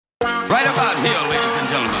Right about here, ladies and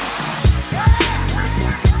gentlemen.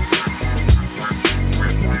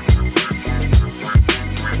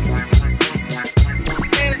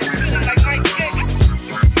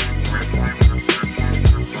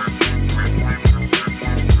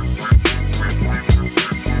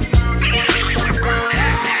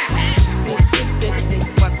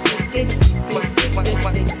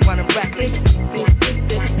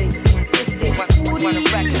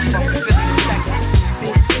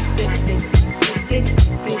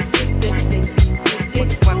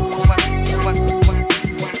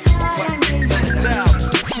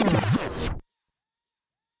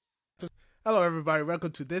 Hello, everybody.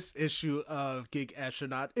 Welcome to this issue of Geek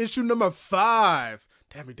Astronaut, issue number 5.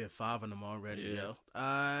 Damn, we did 5 of them already, yo.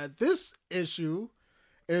 This issue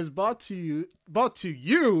is brought to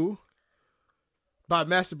you by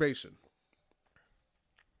masturbation.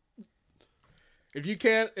 If you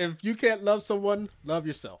can't love someone, love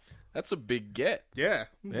yourself. That's a big get. Yeah.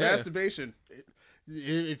 Masturbation.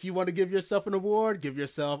 If you want to give yourself an award, give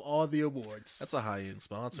yourself all the awards. That's a high-end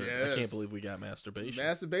sponsor. Yes. I can't believe we got masturbation.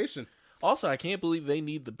 Masturbation. Also, I can't believe they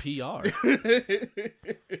need the PR.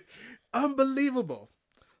 Unbelievable.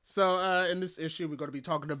 So, in this issue, we're going to be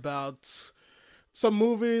talking about some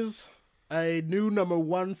movies, a new number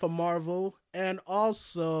 1 for Marvel, and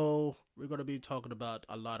also we're going to be talking about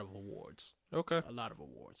a lot of awards. Okay. A lot of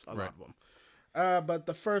awards. A Right. lot of them. But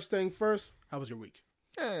the first thing first, how was your week?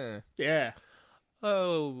 Yeah.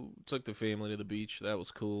 Oh, took the family to the beach. That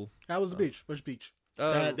was cool. How was the beach? Which beach?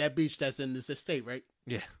 That beach that's in this estate, right?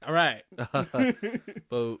 Yeah. All right. But,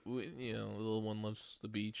 the little one loves the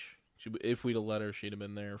beach. If we'd have let her, she'd have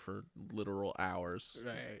been there for literal hours.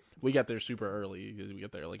 Right. We got there super early because we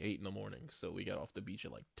got there like 8 in the morning, so we got off the beach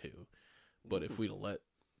at like 2. But if we'd have let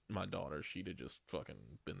my daughter, she'd have just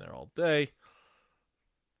fucking been there all day.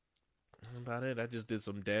 That's about it. I just did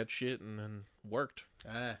some dad shit and then worked.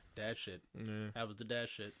 Dad shit. Yeah. How was the dad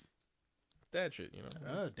shit? Dad shit, you know.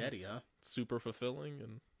 Oh, daddy, huh? Super fulfilling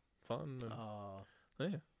and fun.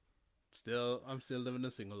 And, yeah. I'm still living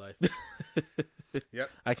a single life.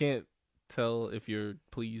 Yep. I can't tell if you're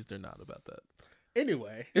pleased or not about that.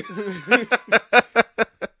 Anyway.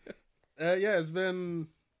 It's been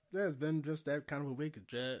just that kind of a week.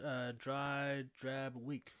 Dry, drab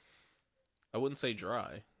week. I wouldn't say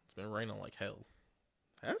dry. It's been raining like hell.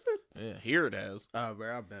 Has it? Yeah, here it has.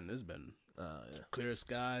 Where I've been, it's been Yeah. clear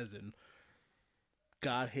skies, and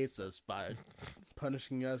God hates us by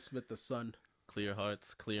punishing us with the sun. Clear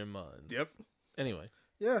hearts, clear minds. Yep. Anyway.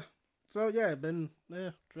 Yeah. So yeah,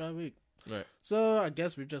 dry week. Right. So I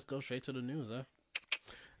guess we just go straight to the news, huh?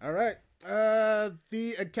 All right.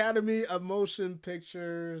 The Academy of Motion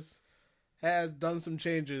Pictures has done some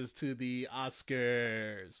changes to the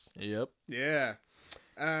Oscars. Yep. Yeah.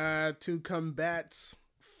 To combat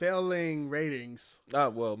failing ratings.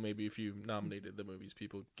 Well, maybe if you nominated the movies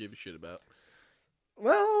people give a shit about.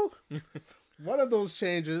 Well, one of those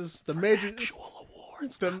changes, the major actual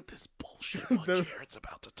awards, not this bullshit what Jared's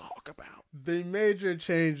about to talk about. The major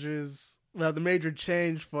change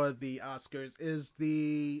for the Oscars is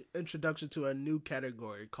the introduction to a new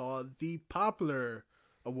category called the Popular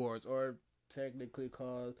Awards, or technically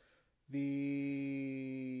called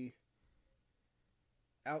the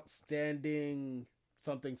Outstanding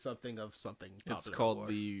something of something. It's called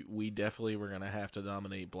the We Definitely Were Gonna Have to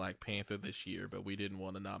Nominate Black Panther this year, but we didn't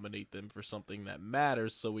want to nominate them for something that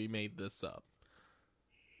matters, so we made this up.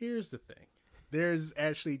 Here's the thing. There's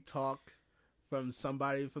actually talk from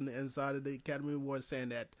somebody from the inside of the Academy Awards saying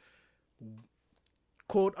that,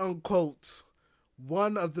 quote unquote,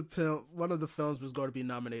 one of the films was going to be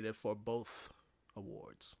nominated for both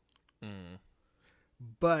awards.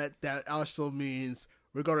 But that also means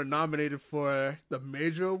we're going to nominate it for the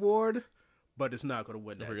major award, but it's not going to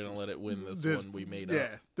win that. We're going to let it win this one we made up.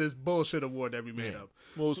 Yeah, this bullshit award that we made up.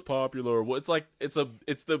 Most popular. It's like it's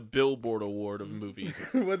the Billboard Award of movies.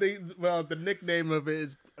 The nickname of it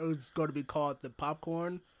is going to be called the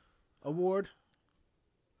Popcorn Award.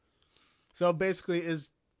 So basically, it's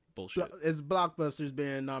bullshit. It's blockbusters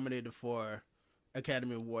being nominated for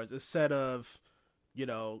Academy Awards instead of,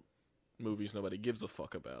 movies nobody gives a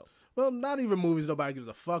fuck about. Well, not even movies nobody gives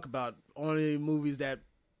a fuck about. Only movies that,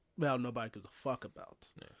 nobody gives a fuck about.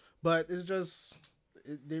 Yeah. But it's just,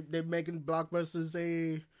 they're making blockbusters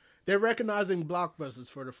they're recognizing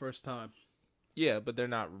blockbusters for the first time. Yeah, but they're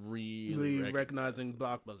not really recognizing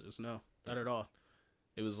blockbusters. No, not at all.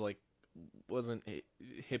 It was like, wasn't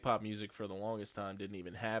hip hop music for the longest time didn't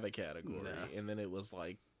even have a category. Nah. And then it was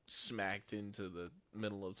like smacked into the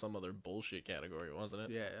middle of some other bullshit category, wasn't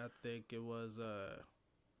it? Yeah, I think it was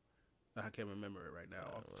I can't remember it right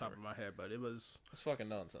now off the top of my head, but it was. It's fucking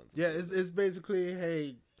nonsense. Yeah, it's basically,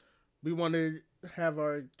 hey, we want to have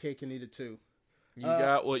our cake and eat it too. You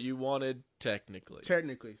got what you wanted, technically.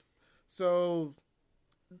 Technically. So,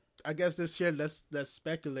 I guess this year, let's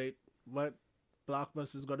speculate what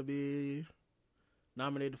blockbuster is going to be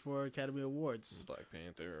nominated for Academy Awards. Black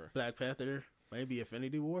Panther. Maybe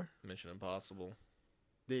Infinity War. Mission Impossible.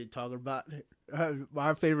 They talking about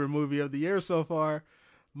my favorite movie of the year so far,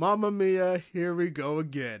 Mamma Mia, Here We Go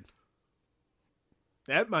Again.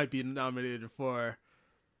 That might be nominated for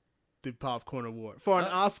the Popcorn Award. For an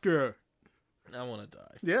Oscar. I want to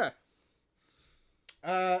die. Yeah.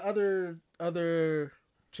 Other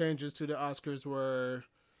changes to the Oscars were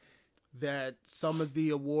that some of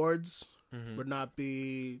the awards would not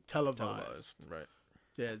be televised. Right.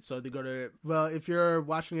 Yeah, so they go to, well, if you're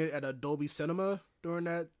watching it at a Dolby Cinema during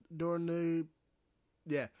the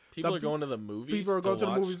People are going to the movies. People are going to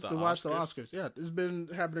the movies to watch the Oscars? Oscars. Yeah, it's been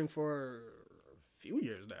happening for a few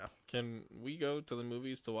years now. Can we go to the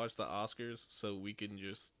movies to watch the Oscars so we can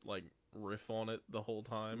just like riff on it the whole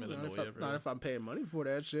time and annoy everyone? Not if I'm paying money for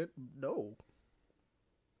that shit. No.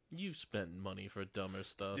 You spend money for dumber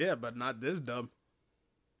stuff. Yeah, but not this dumb.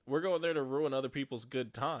 We're going there to ruin other people's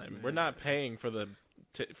good time. We're not paying for the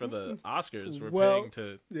Oscars. We're paying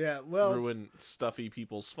to ruin stuffy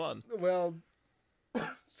people's fun. Well,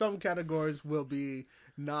 some categories will be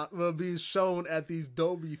shown at these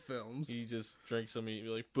Dolby films. You just drink some, you be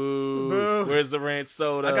like, boo, Boo. Where's the ranch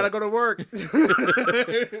soda? I gotta go to work.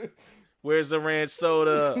 Where's the ranch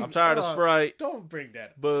soda? I'm tired of Sprite. Don't bring that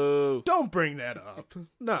up. Boo. Don't bring that up.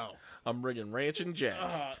 No. I'm bringing ranch and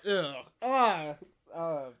Jack.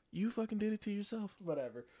 You fucking did it to yourself.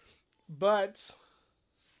 Whatever. But,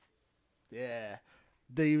 yeah.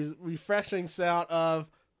 The refreshing sound of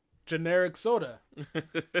generic soda.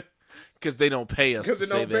 Because they don't pay us to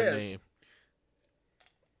say their name.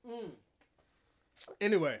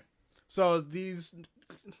 Anyway, so these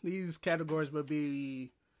categories will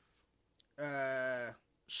be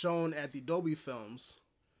shown at the Dolby films.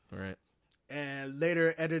 Right. And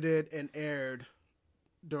later edited and aired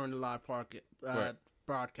during the live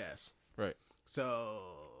broadcast. Right. So,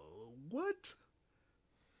 what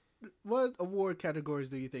award categories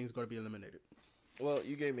do you think is going to be eliminated? Well,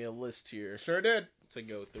 you gave me a list here. Sure did. To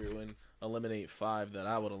go through and eliminate 5 that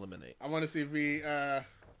I would eliminate. I want to see if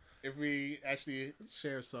we actually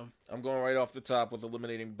share some. I'm going right off the top with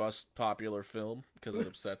eliminating Best Popular Film because it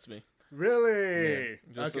upsets me. Really? Yeah,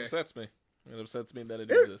 it just upsets me. It upsets me that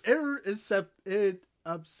it exists. It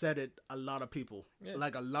upsetted a lot of people. Yeah.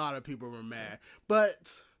 Like, a lot of people were mad.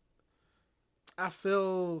 But I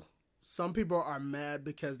feel some people are mad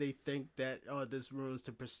because they think that, this ruins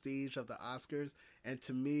the prestige of the Oscars. And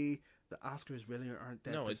to me, the Oscars really aren't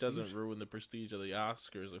that prestige. It doesn't ruin the prestige of the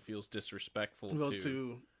Oscars. It feels disrespectful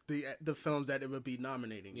to the films that it would be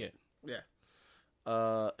nominating. Yeah. Yeah.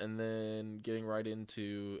 And then getting right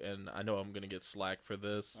into, and I know I'm gonna get slack for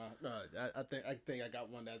this. I think I got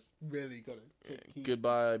one that's really gonna take heat.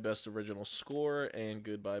 Goodbye Best Original Score and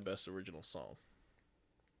Goodbye Best Original Song.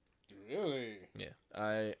 Really? Yeah,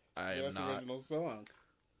 I am Best not original song.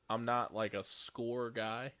 I'm not like a score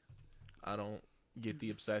guy. I don't get the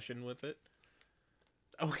obsession with it.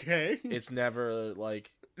 Okay. It's never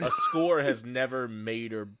like a score has never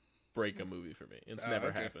made or break a movie for me. It's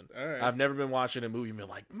never happened. All right. I've never been watching a movie and been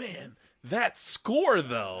like, man, that score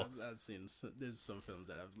though. I've seen there's some films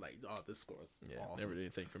that I've like, this score's awesome. Never did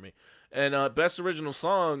anything for me. And Best Original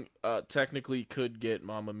Song technically could get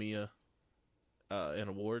Mamma Mia an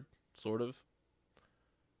award, sort of.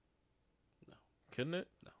 No. Couldn't it?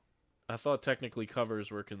 No. I thought technically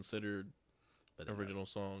covers were considered original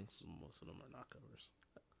songs. Most of them are not covers.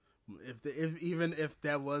 Even if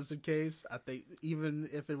that was the case, I think even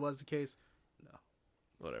if it was the case, no.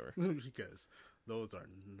 Whatever. Because those are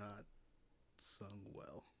not sung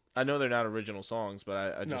well. I know they're not original songs,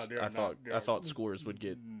 but I thought scores would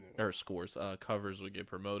get covers would get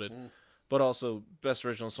promoted. But also Best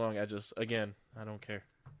Original Song, I don't care.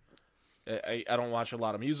 I don't watch a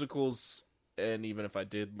lot of musicals, and even if I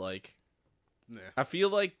did, like, I feel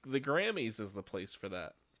like the Grammys is the place for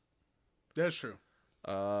that. That's true.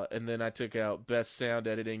 And then I took out Best Sound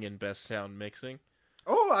Editing and Best Sound Mixing.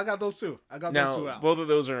 Oh, I got those two. Those two out. Both of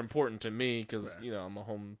those are important to me because, I'm a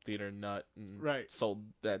home theater nut and sold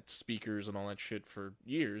that speakers and all that shit for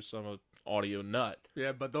years. So I'm an audio nut.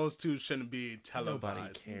 Yeah, but those two shouldn't be televised.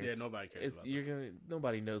 Nobody cares. Yeah, nobody cares about that.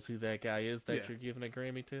 Nobody knows who that guy is that you're giving a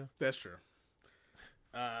Grammy to. That's true.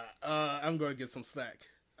 I'm going to get some slack.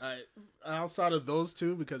 Outside of those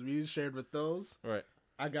two, because we shared with those, right?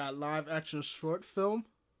 I got live action short film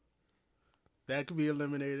that could be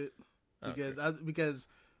eliminated. because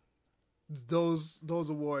those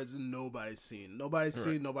awards nobody's seen. Nobody's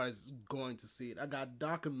Right. seen. Nobody's going to see it. I got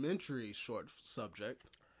documentary short subject.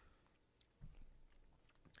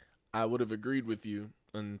 I would have agreed with you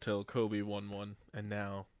until Kobe won one, and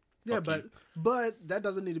now. Yeah, fuck you. but that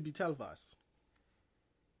doesn't need to be televised.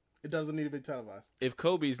 It doesn't need to be televised. If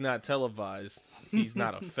Kobe's not televised, he's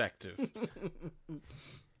not effective.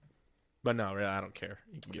 But no, really, I don't care.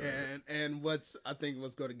 You can get rid of it. And what's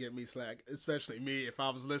going to get me slack, especially me, if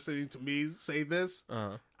I was listening to me say this,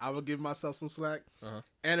 I would give myself some slack.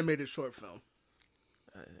 Animated short film.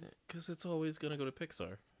 Because it's always going to go to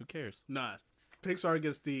Pixar. Who cares? Nah, Pixar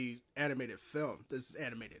gets the animated film. This is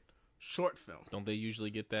animated short film. Don't they usually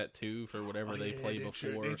get that too for whatever they play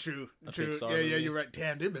before? True. a Yeah, Pixar movie? you're right.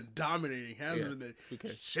 Damn, they've been dominating, haven't they? Who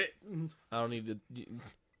cares? Shit. I don't need to.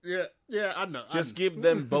 Yeah, I know. Just give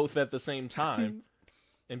them both at the same time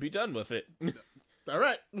and be done with it. All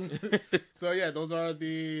right. So yeah, those are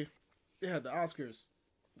the Oscars.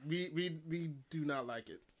 We do not like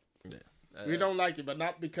it. We don't like it, but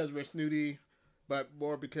not because we're snooty, but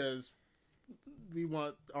more because we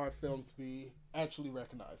want our films to be actually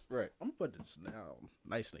recognized. Right. I'm gonna put this now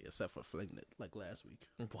nicely, except for flinging it like last week.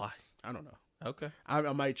 Why? I don't know. Okay. I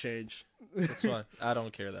might change. That's fine. I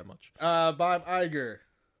don't care that much. Bob Iger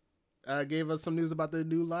gave us some news about the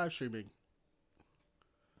new live streaming.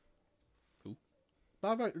 Who?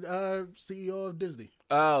 Bob Iger, CEO of Disney.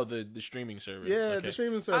 Oh, the streaming service. Yeah, Okay. the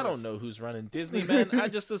streaming service. I don't know who's running Disney, man. I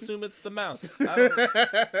just assume it's the mouse.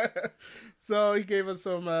 So he gave us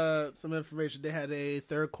some information. They had a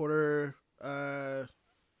third quarter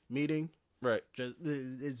meeting. Right.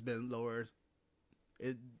 It's been lowered.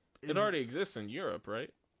 It already exists in Europe, right?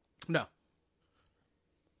 No.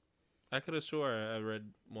 I could have swore I read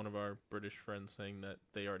one of our British friends saying that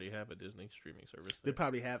they already have a Disney streaming service They there.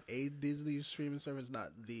 probably have a Disney streaming service, not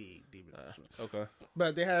the Disney. Okay.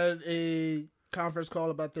 But they had a conference call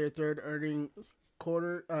about their third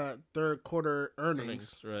quarter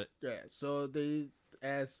earnings. Right. Yeah, so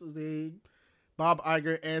Bob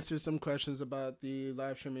Iger answered some questions about the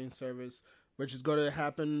live streaming service, which is going to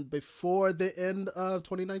happen before the end of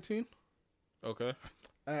 2019, Okay.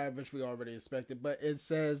 which we already expected. But it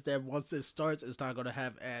says that once it starts, it's not going to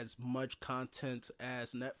have as much content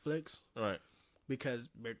as Netflix Right. because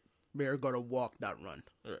we're going to walk, not run.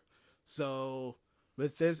 Right. So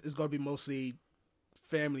with this, it's going to be mostly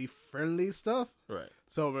family-friendly stuff. Right.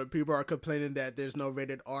 So when people are complaining that there's no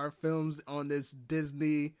rated R films on this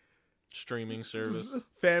Disney Streaming service.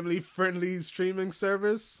 family-friendly streaming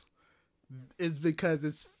service, it's because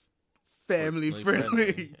it's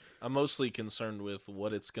family-friendly. I'm mostly concerned with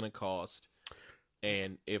what it's going to cost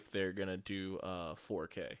and if they're going to do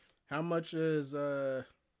 4K. How much is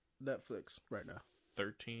Netflix right now?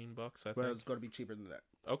 $13, I think. Well, it's going to be cheaper than that.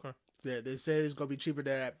 Okay. Yeah, they say it's going to be cheaper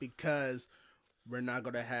than that because we're not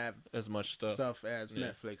going to have As much stuff. as Yeah.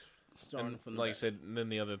 Netflix. Starting And from like I that. said, then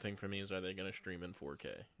the other thing for me is, are they going to stream in 4K?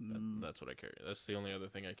 That's what I care. That's the only other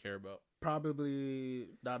thing I care about. Probably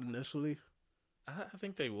not initially. I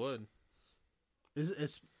think they would.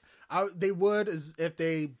 They would is if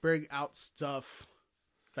they bring out stuff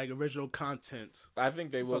like original content. I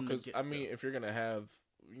think they will From the because, I mean, get-go. if you're going to have,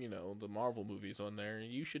 the Marvel movies on there,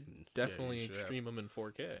 you should definitely should have. stream them in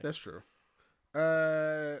 4K. That's true.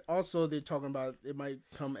 Also, they're talking about it might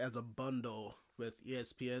come as a bundle with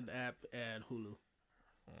ESPN app and Hulu.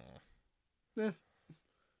 Yeah,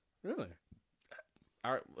 really.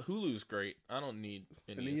 Hulu's great. I don't need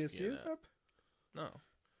an An ESPN, ESPN app? No.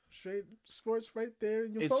 Straight sports right there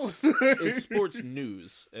in your It's, phone. it's sports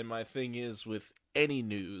news, and my thing is with any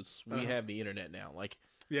news, we have the internet now. Like,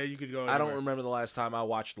 Yeah, you could go. I don't anywhere. remember the last time I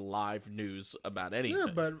watched live news about anything.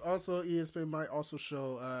 Yeah, but also ESPN might also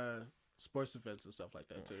show sports events and stuff like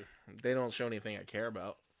that too. They don't show anything I care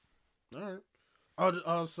about. All right.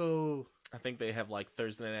 Also, I think they have like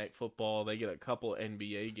Thursday night football. They get a couple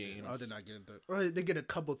NBA games. I did not get into. Well, they get a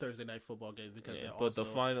couple Thursday night football games because Yeah, they but also. the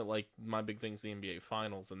final, like my big thing's the NBA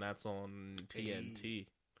Finals, and that's on TNT.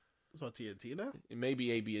 It's on TNT now. It may be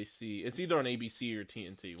ABC. It's either on ABC or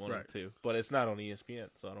TNT, one of Right. the two. But it's not on ESPN,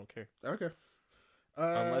 so I don't care. Okay.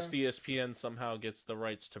 Unless the ESPN somehow gets the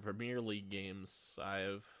rights to Premier League games,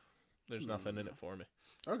 there's nothing in it for me.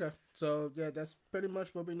 Okay, so yeah, that's pretty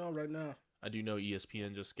much what we know right now. I do know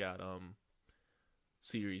ESPN just got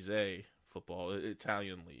Series A football,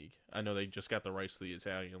 Italian league. I know they just got the rights to the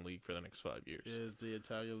Italian league for the next 5 years. Is the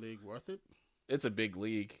Italian league worth it? It's a big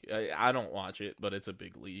league. I don't watch it, but it's a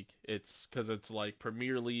big league. It's because it's like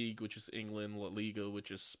Premier League, which is England, La Liga, which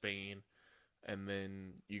is Spain, and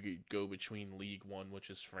then you could go between League One, which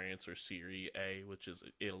is France, or Serie A, which is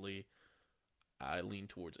Italy. I lean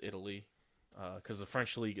towards Italy because the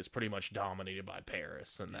French league is pretty much dominated by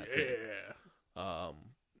Paris, and that's Yeah. it.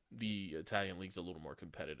 The Italian league's a little more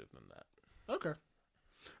competitive than that. Okay.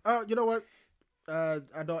 You know what? I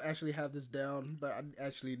don't actually have this down, but I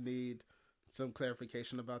actually need some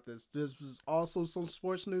clarification about this. This was also some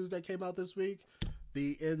sports news that came out this week.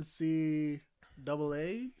 The NCAA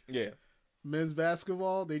Yeah, men's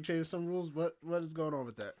basketball, they changed some rules. What is going on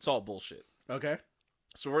with that? it's all bullshit. Okay.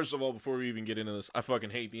 So first of all, before we even get into this, I fucking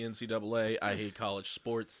hate the NCAA. I hate college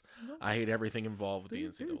sports. I hate everything involved with the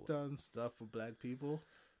They've NCAA. done stuff for black people.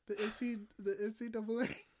 The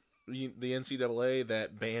NCAA. The NCAA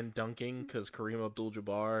that banned dunking because Kareem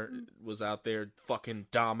Abdul-Jabbar was out there fucking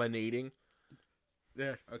dominating.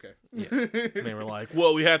 Yeah. Okay. Yeah. And they were like,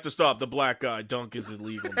 well, we have to stop the black guy. Dunk is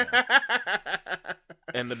illegal now.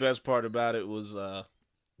 And the best part about it was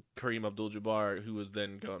Kareem Abdul-Jabbar, who was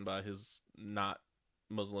then going by his not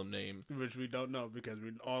Muslim name. Which we don't know because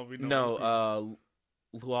we know. No,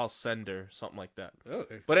 Lual Sender, something like that.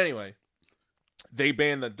 Okay. But anyway, they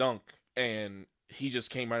banned the dunk, and he just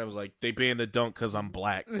came right and was like, they banned the dunk because I'm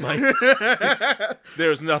black. Like,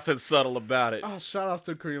 there's nothing subtle about it. Oh, shout outs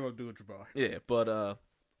to Kareem Abdul-Jabbar. Yeah, but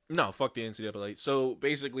no, fuck the NCAA. So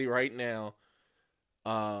basically, right now,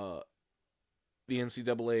 the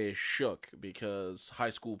NCAA is shook because high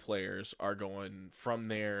school players are going from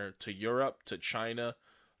there to Europe, to China,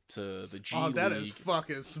 to the G League. Oh, that is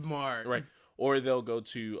fucking smart. Right. Or they'll go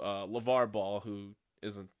to LeVar Ball, who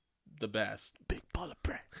isn't the best. Big baller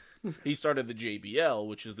brat. He started the JBL,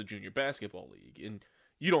 which is the Junior Basketball League. And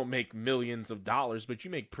you don't make millions of dollars, but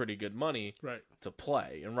you make pretty good money Right. to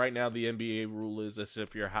play. And right now the NBA rule is that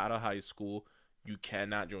if you're out of high school, you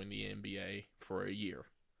cannot join the NBA for a year,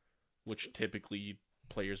 which typically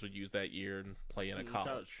players would use that year and play in a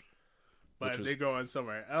college. But if they go on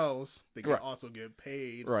somewhere else, they can Right. also get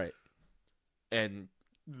paid. Right. And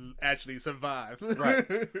Actually survive. Right.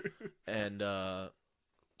 And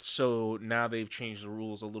so now they've changed the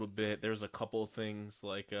rules a little bit. There's a couple of things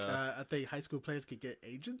like I think high school players can get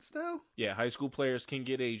agents now. yeah, high school players can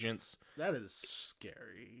get agents. That is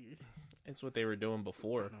scary. It's what they were doing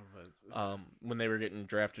before. I know, but- When they were getting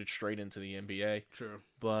drafted straight into the NBA. True.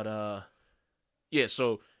 But yeah,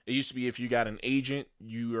 so it used to be if you got an agent,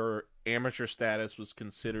 your amateur status was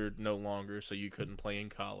considered no longer, so you couldn't play in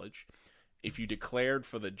college. If you declared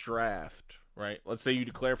for the draft, right? Let's say you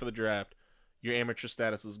declare for the draft, your amateur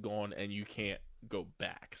status is gone and you can't go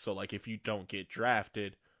back. So like if you don't get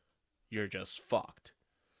drafted, you're just fucked.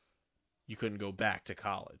 You couldn't go back to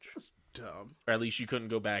college. That's dumb. Or at least you couldn't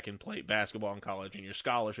go back and play basketball in college, and your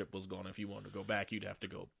scholarship was gone. If you wanted to go back, you'd have to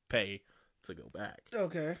go pay to go back.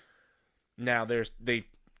 Okay. Now they've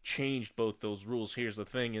changed both those rules. Here's the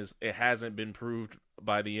thing: is it hasn't been proved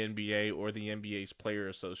by the NBA or the NBA's Player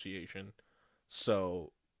Association,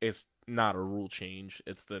 so it's not a rule change.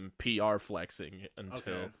 It's them PR flexing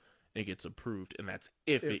until Okay. it gets approved, and that's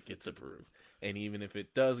if it gets approved. And even if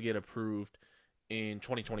it does get approved in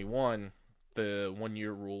 2021, the 1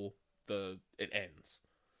 year rule it ends.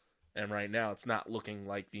 And right now, it's not looking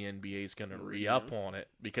like the NBA is going to re-up on it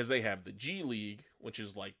because they have the G League, which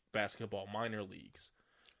is like basketball minor leagues.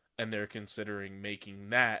 And they're considering making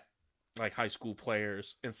that like high school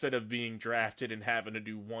players, instead of being drafted and having to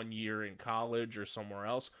do 1 year in college or somewhere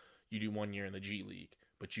else, you do 1 year in the G League,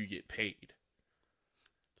 but you get paid.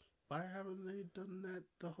 Why haven't they done that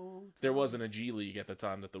the whole time? There wasn't a G League at the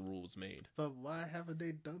time that the rule was made. But why haven't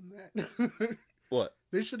they done that? What?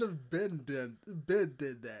 They should have did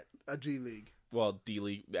that. A G League. Well, D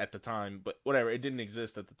League at the time, but whatever. It didn't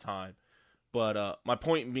exist at the time. But my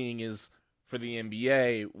point being is, for the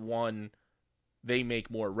NBA, one, they make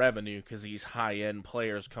more revenue because these high-end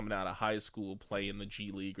players coming out of high school play in the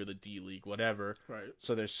G League or the D League, whatever. Right.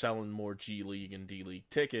 So they're selling more G League and D League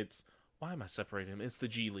tickets. Why am I separating them? It's the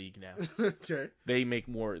G League now. Okay.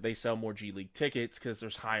 They sell more G League tickets because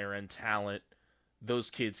there's higher-end talent. Those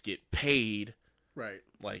kids get paid. Right.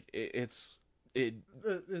 Like, It's okay.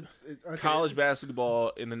 college basketball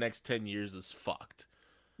in the next 10 years is fucked.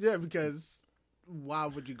 Yeah, because why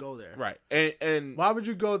would you go there? Right. And Why would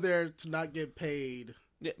you go there to not get paid?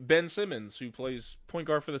 yeah, Ben Simmons, who plays point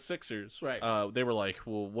guard for the Sixers, Right. They were like,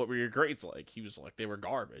 well, what were your grades like? He was like, they were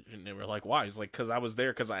garbage. And they were like, why? He's like, because I was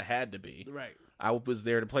there because I had to be. Right. I was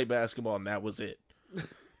there to play basketball, and that was it.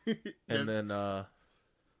 Yes. And then,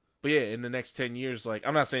 but yeah, in the next 10 years, like,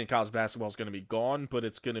 I'm not saying college basketball is going to be gone, but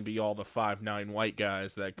it's going to be all the 5'9" white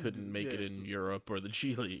guys that couldn't make it Yeah. in Europe or the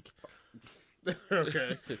G League.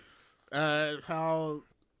 Okay.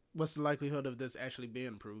 What's the likelihood of this actually being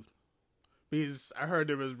approved? Because I heard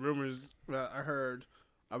there was rumors. Well, I heard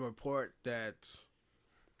a report that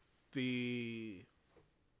the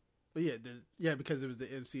But because it was the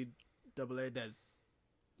NCAA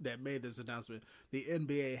that made this announcement. The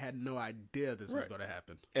NBA had no idea this was going to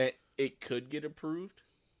happen. And it could get approved.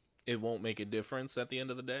 It won't make a difference at the end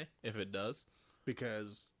of the day if it does.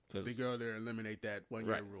 Because they go there and eliminate that 1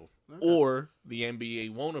 year rule. Okay. Or the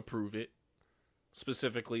NBA won't approve it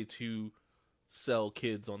specifically to sell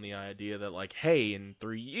kids on the idea that, like, hey, in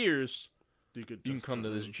 3 years, you can come to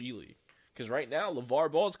this G League. Because right now,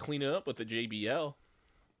 LeVar Ball's cleaning up with the JBL.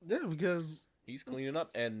 Yeah, because... He's cleaning up.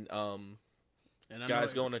 And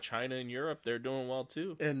guys going to China and Europe, they're doing well,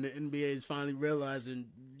 too. And the NBA is finally realizing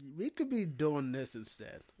we could be doing this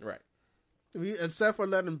instead. Right. Except for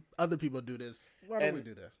letting other people do this. Why don't we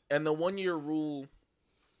do this? And the 1 year rule,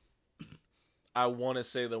 I want to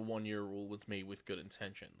say the 1 year rule was made with good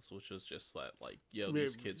intentions, which was just that, like,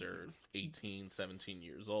 these kids are 18, 17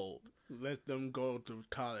 years old. Let them go to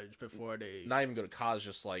college before they... Not even go to college,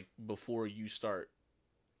 just, like, before you start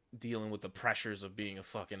dealing with the pressures of being a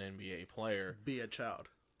fucking NBA player. Be a child.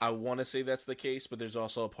 I want to say that's the case, but there's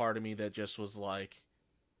also a part of me that just was like,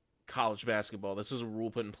 college basketball, this is a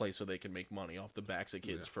rule put in place so they can make money off the backs of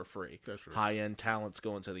kids for free. That's right. High-end talents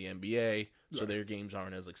going to the NBA, so their games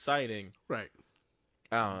aren't as exciting. Right.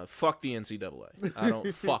 Fuck the NCAA. I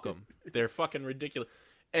don't fuck them. They're fucking ridiculous.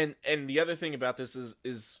 And the other thing about this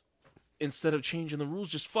is instead of changing the rules,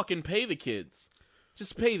 just fucking pay the kids.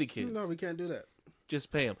 Just pay the kids. No, we can't do that. Just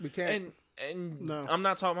pay them. We can't. And no. I'm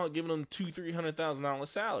not talking about giving them $200,000-$300,000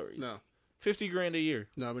 salaries. No. $50,000 a year.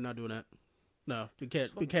 No, we're not doing that. No, we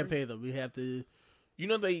can't. We can't pay them. We have to. You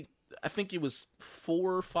know, I think it was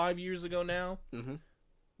 4 or 5 years ago now. Mm-hmm.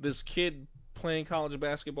 This kid playing college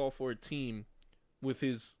basketball for a team with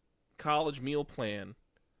his college meal plan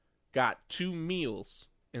got 2 meals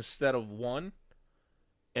instead of 1,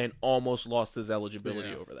 and almost lost his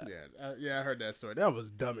eligibility over that. Yeah, I heard that story. That was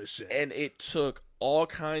dumb as shit. And it took all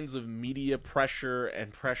kinds of media pressure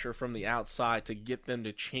and pressure from the outside to get them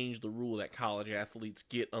to change the rule that college athletes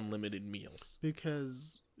get unlimited meals.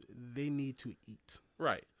 Because they need to eat.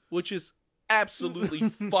 Right. Which is absolutely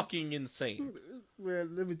fucking insane. Well,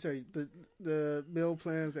 let me tell you, the meal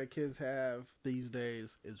plans that kids have these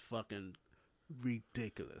days is fucking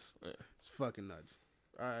ridiculous. Yeah. It's fucking nuts.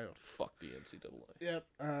 All right. Fuck the NCAA. Yep.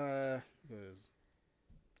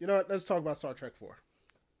 You know what? Let's talk about Star Trek 4.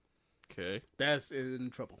 Okay. That's in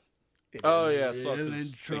trouble. In trouble.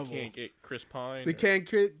 They can't get Chris Pine. They can't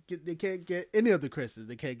get any of the Chris's.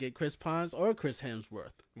 They can't get Chris Pines or Chris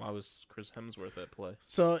Hemsworth. Why was Chris Hemsworth at play?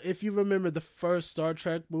 So if you remember the first Star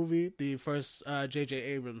Trek movie, the first J.J.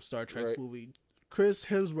 Abrams Star Trek movie, Chris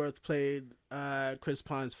Hemsworth played Chris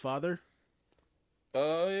Pine's father.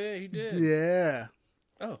 Oh yeah, he did. Yeah.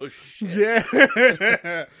 Oh shit.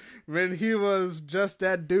 Yeah. When he was just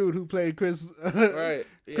that dude who played Chris. Right.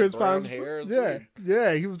 Yeah, Chris brown Pine's hair.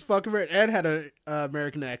 Yeah. He was fucking weird and had a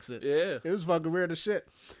American accent. Yeah. It was fucking weird as shit.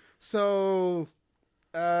 So,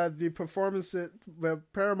 the performances. Well,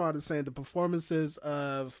 Paramount is saying the performances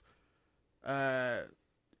of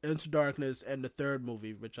Into Darkness and the third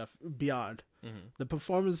movie, Beyond. Mm-hmm. The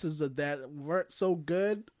performances of that weren't so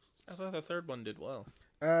good. I thought the third one did well.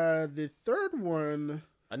 The third one...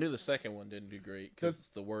 I knew the second one didn't do great because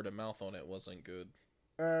the word of mouth on it wasn't good.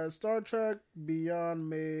 Star Trek Beyond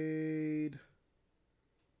made,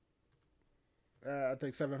 I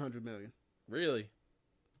think, $700 million. Really?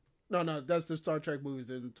 No, that's the Star Trek movies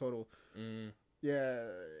in total. Mm. Yeah,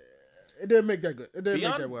 it didn't make that good. It didn't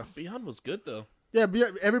make that well. Beyond was good though. Yeah,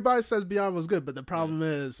 everybody says Beyond was good, but the problem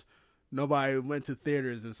is nobody went to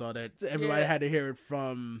theaters and saw that. Everybody had to hear it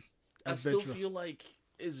from. I still feel like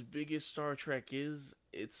as big as Star Trek is,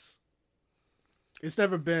 it's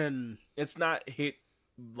never been. It's not hit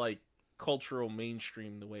like cultural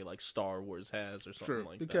mainstream the way like Star Wars has or something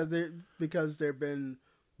like that. Because they've been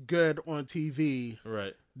good on TV,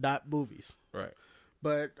 right? Not movies, right?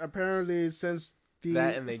 But apparently, since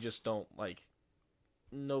that and they just don't like.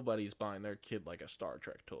 Nobody's buying their kid like a Star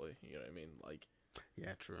Trek toy. You know what I mean? Like,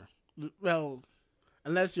 yeah, true. Well,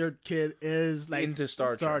 unless your kid is like into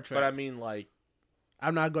Star Trek. But I mean, like.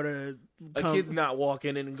 I'm not gonna. A kid's not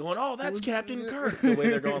walking in and going, "Oh, that's Captain Kirk." The way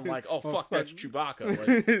they're going, like, "Oh, fuck, that's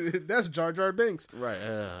Chewbacca." Like, that's Jar Jar Binks. Right.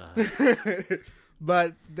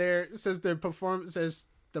 But since the performances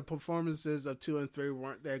of 2 and 3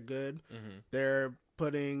 weren't that good, they're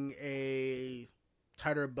putting a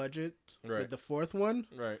tighter budget with the fourth one.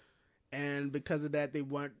 Right. And because of that, they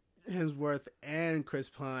want Hemsworth and Chris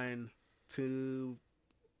Pine to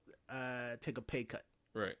take a pay cut.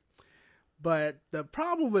 Right. But the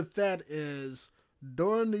problem with that is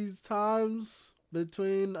during these times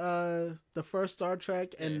between the first Star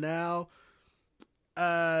Trek and now,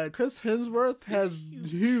 Chris Hemsworth has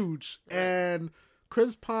huge. Right. And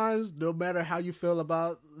Chris Pine, no matter how you feel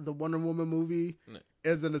about the Wonder Woman movie,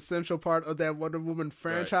 is an essential part of that Wonder Woman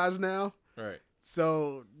franchise now. Right.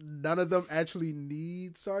 So none of them actually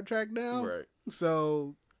need Star Trek now. Right.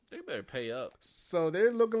 So They better pay up. So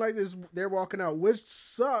they're looking like this. They're walking out, which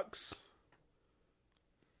sucks.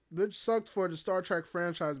 Which sucks for the Star Trek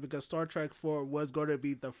franchise because Star Trek 4 was going to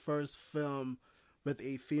be the first film with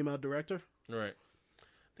a female director. Right.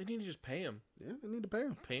 They need to just pay them. Yeah, they need to pay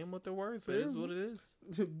them. Pay them what they're worth. Pay It is 'em. what it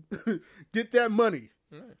is. Get that money.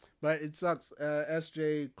 Right. But it sucks.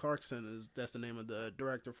 S.J. Clarkson that's the name of the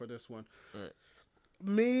director for this one. Right.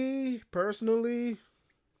 Me personally,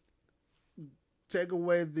 take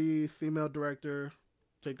away the female director,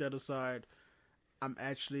 take that aside. I'm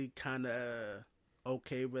actually kind of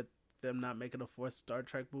okay with them not making a fourth Star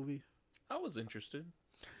Trek movie. I was interested.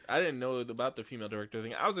 I didn't know about the female director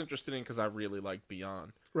thing. I was interested in because I really like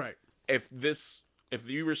Beyond. Right. If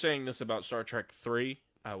you were saying this about Star Trek 3,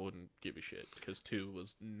 I wouldn't give a shit because 2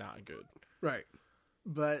 was not good. Right.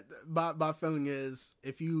 But my feeling is,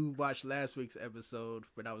 if you watched last week's episode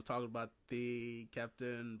when I was talking about the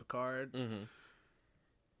Captain Picard, Mm-hmm.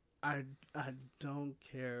 I don't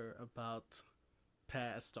care about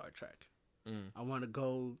past Star Trek. I want to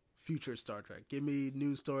go future Star Trek. Give me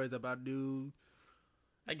new stories about new.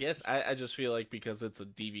 I guess I just feel like because it's a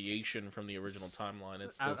deviation from the original timeline,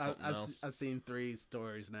 it's still something else. I've seen 3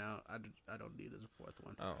 stories now. I don't need a 4th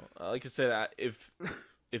one. Oh, like I said,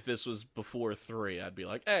 if this was before 3, I'd be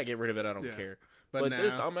like, get rid of it. I don't care. But now,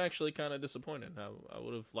 this, I'm actually kind of disappointed. I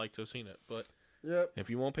would have liked to have seen it. But yep. if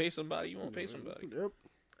you won't pay somebody, you won't pay somebody. Yep.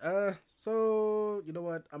 So you know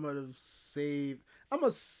what? I'm gonna save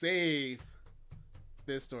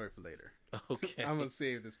this story for later. Okay. I'm gonna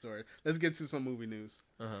save this story. Let's get to some movie news.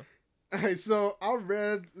 Uh-huh. Alright, so I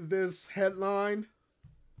read this headline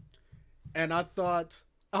and I thought,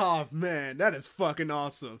 oh man, that is fucking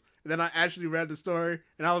awesome. And then I actually read the story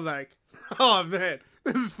and I was like, oh man,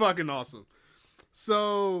 this is fucking awesome.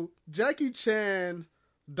 So Jackie Chan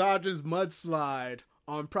dodges mudslide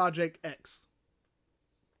on Project X.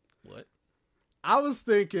 What? I was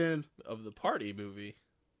thinking, Of the party movie.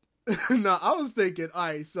 no, I was thinking, all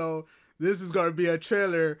right, so this is going to be a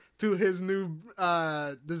trailer to his new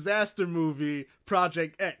disaster movie,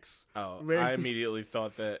 Project X. Oh, Where I he- immediately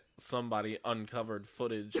thought that somebody uncovered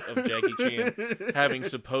footage of Jackie Chan having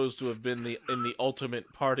supposed to have been in the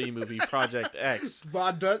ultimate party movie, Project X.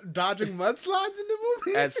 By dodging mudslides in the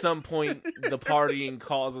movie? At some point, the partying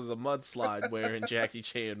causes a mudslide wherein Jackie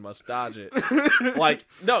Chan must dodge it.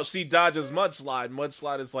 Dodges mudslide.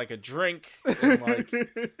 Mudslide is like a drink. And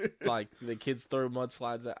like the kids throw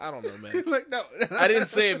mudslides at. I don't know, man. Like, no. I didn't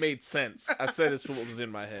say it made sense. I said it's what was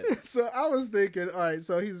in my head. So I was thinking, all right,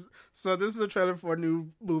 so this is a trailer for a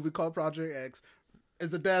new movie called Project X.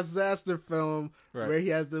 It's a disaster film Right. where he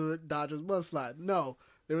has to dodge his mudslide. No,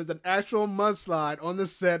 there was an actual mudslide on the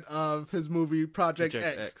set of his movie Project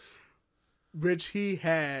X, which he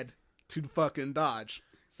had to fucking dodge.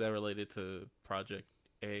 Is that related to Project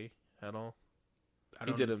A at all? I He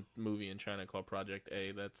don't did know. a movie in China called Project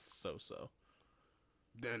A. That's so-so.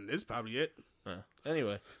 Then this is probably it.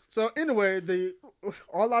 Anyway. So anyway,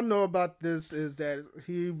 all I know about this is that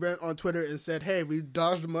he went on Twitter and said, "Hey, we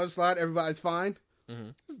dodged the mudslide. Everybody's fine." Mm-hmm.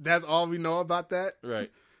 That's all we know about that.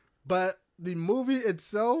 Right. But the movie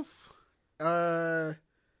itself,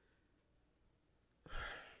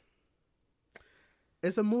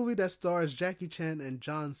 it's a movie that stars Jackie Chan and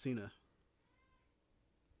John Cena.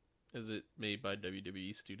 Is it made by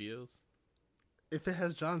WWE Studios? If it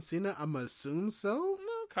has John Cena, I'm assume so.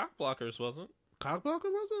 No, Cockblockers wasn't. Cockblocker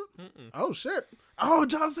was it? Mm-mm. Oh shit! Oh,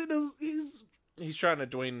 John Cena's He's trying to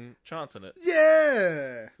Dwayne Johnson it.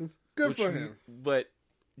 yeah, good for him. But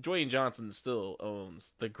Dwayne Johnson still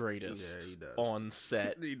owns the greatest Yeah, he does.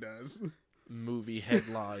 on-set He does. movie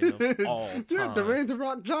headline of all time. Yeah, Dwayne The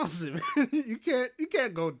Rock Johnson. Man. You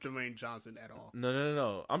can't go Dwayne Johnson at all.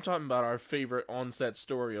 No. I'm talking about our favorite on-set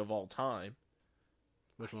story of all time.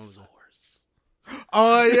 Which one was it? Dinosaurs.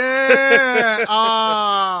 Oh yeah!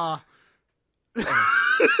 Ah.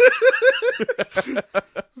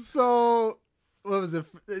 So what was it?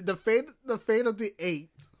 The fate of the 8,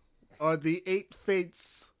 or the 8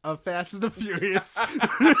 fates of Fast and the Furious.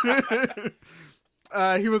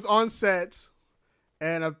 He was on set,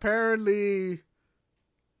 and apparently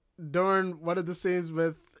during one of the scenes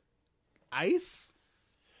with ice.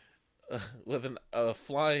 With a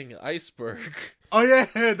flying iceberg. Oh yeah,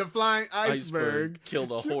 the flying iceberg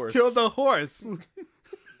killed a horse. Killed a horse.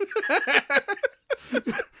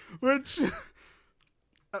 Which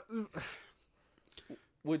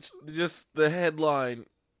Which, just the headline,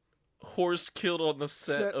 horse killed on the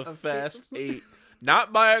set of Fast 8.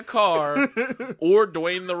 Not by a car or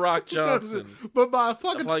Dwayne The Rock Johnson. But by a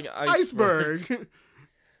fucking iceberg.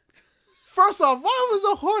 First off, why was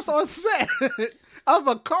a horse on set of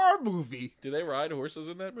a car movie? Do they ride horses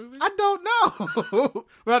in that movie? I don't know.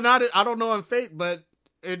 Well, I don't know in Fate, but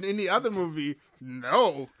in any other movie,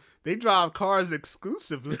 no. They drive cars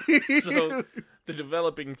exclusively. So, the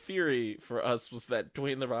developing theory for us was that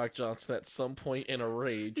Dwayne The Rock Johnson, at some point in a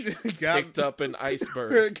rage, picked up an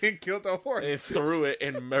iceberg and killed a horse. and threw it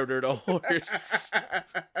and murdered a horse.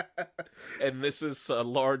 And this is a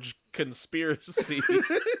large conspiracy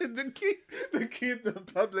to keep the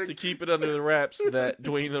public... to keep it under the wraps that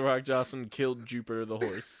Dwayne The Rock Johnson killed Jupiter the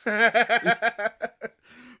horse.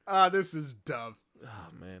 This is dumb. Oh,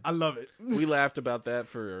 man. I love it. We laughed about that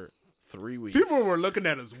for 3 weeks. People were looking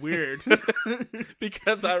at us weird.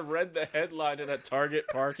 Because I read the headline in a Target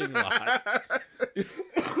parking lot.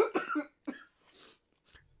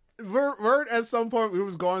 Word at some point we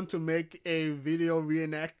was going to make a video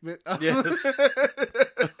reenactment of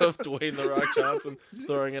Dwayne The Rock Johnson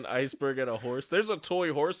throwing an iceberg at a horse. There's a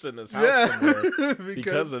toy horse in this house somewhere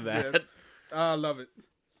because of that. Yeah. I love it.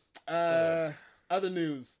 Other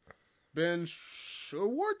news. Ben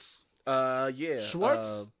Schwartz? Yeah.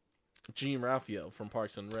 Schwartz? Gene Ralphio from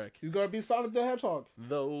Parks and Rec. He's gonna be Sonic the Hedgehog.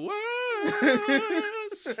 The worst!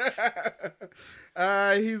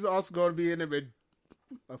 He's also gonna be in it with...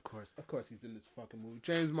 Of course he's in this fucking movie.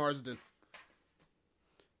 James Marsden.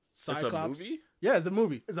 Cyclops. It's a movie? Yeah, it's a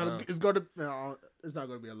movie. It's going to... No, it's not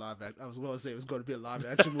going to be a live action. I was going to say it was going to be a live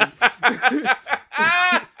action movie.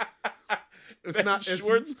 It's not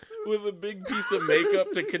Schwartz with a big piece of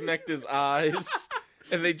makeup to connect his eyes,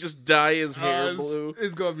 and they just dye his hair blue.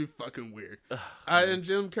 It's gonna be fucking weird. And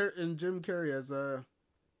Jim Carrey as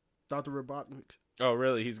Dr. Robotnik. Oh,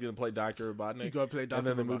 really? He's gonna play Dr. Robotnik. He's gonna play Dr. And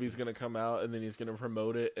then the Robotnik. movie's gonna come out, and then he's gonna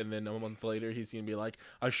promote it, and then a month later he's gonna be like,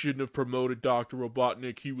 "I shouldn't have promoted Dr.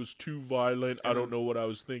 Robotnik. He was too violent. I don't know what I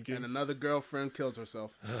was thinking." And another girlfriend kills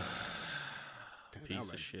herself.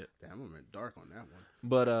 Piece of shit. Damn, I went dark on that one.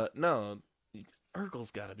 But no.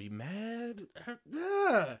 Urkel's gotta be mad.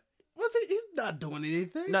 Yeah. What's he? He's not doing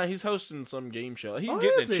anything. No, he's hosting some game show. He's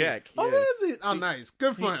getting a check. Oh, Yeah. is he? Oh, nice.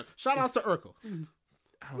 Good for him. Shout outs to Urkel.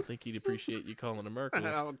 I don't think he'd appreciate you calling him Urkel.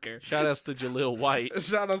 I don't care. Shout outs to Jaleel White.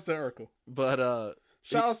 Shout outs to Urkel. But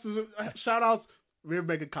Shout outs. We're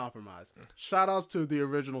making compromise. Shout outs to the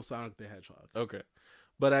original Sonic the Hedgehog. Okay.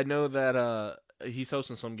 But I know that he's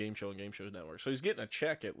hosting some game show on Game Shows Network, so he's getting a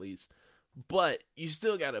check at least. But you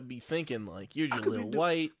still gotta be thinking, like, you're Jaleel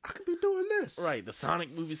White. I could be doing this. Right, the Sonic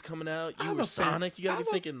movie's coming out. You were Sonic. You gotta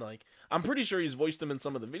be thinking, like, I'm pretty sure he's voiced him in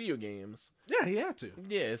some of the video games. Yeah, he had to.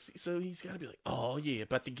 Yes, so he's gotta be like, oh, yeah,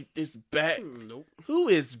 about to get this back. Nope. Who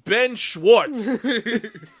is Ben Schwartz? You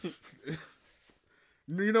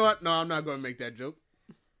know what? No, I'm not gonna make that joke.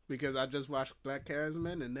 Because I just watched Black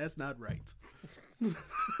Klansman, and that's not right.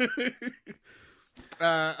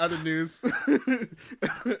 Other news. Johnny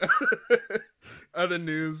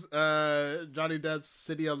Depp's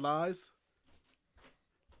City of Lies.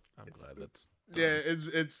 I'm glad that's done. Yeah,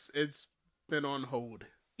 it's been on hold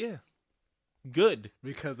Yeah. Good.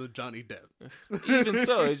 because of Johnny Depp. Even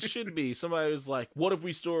so, it should be. Somebody was like, what if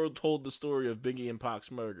we told the story of Biggie and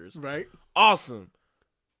Pac's murders? Right? Awesome.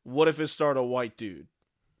 What if it starred a white dude?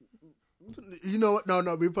 You know what? No,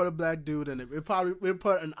 we put a black dude in it. We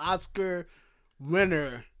put an Oscar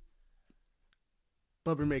winner,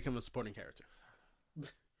 but we make him a supporting character.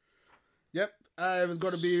 Yep. It was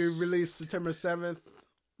going to be released September 7th.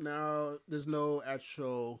 Now, there's no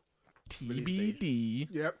actual TBD.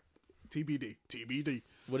 Yep. TBD.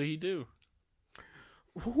 What did he do?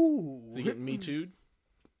 Ooh. Is he getting Me Too'd?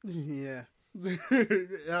 Yeah.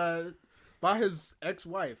 By his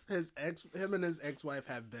ex-wife. Him and his ex-wife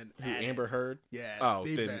have been at Amber it. Heard? Yeah. Oh,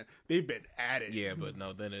 they've been at it. Yeah, but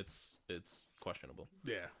no, then it's questionable.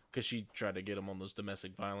 Yeah. Because she tried to get him on those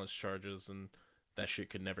domestic violence charges, and that shit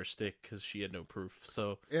could never stick because she had no proof.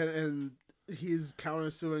 So And he's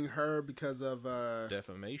countersuing her because of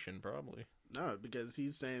defamation, probably. No, because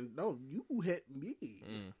he's saying, no, you hit me.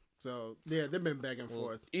 Mm. So, yeah, they've been back and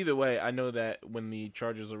forth. Either way, I know that when the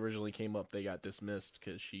charges originally came up, they got dismissed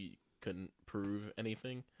because she couldn't prove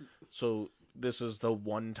anything. So, this is the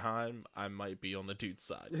one time I might be on the dude's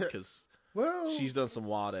side because she's done some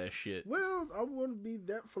wild ass shit. Well, I wouldn't be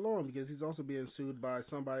that for long because he's also being sued by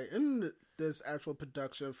somebody in this actual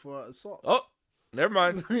production for assault. Oh, never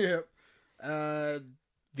mind. Yep.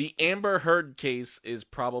 The Amber Heard case is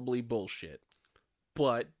probably bullshit.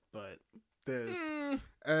 But there's...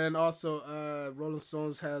 And also, Rolling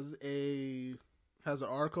Stones has a has an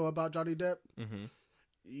article about Johnny Depp. Mm-hmm.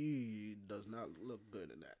 He does not look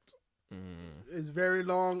good in that. Mm. It's very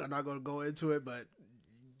long. I'm not going to go into it, but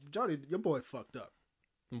Johnny, your boy fucked up.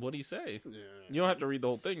 What do you say? Yeah. You don't have to read the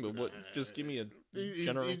whole thing, but what? Just give me a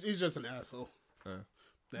general. He's just an asshole.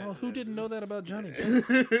 Well, who didn't know that about Johnny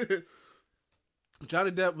Depp?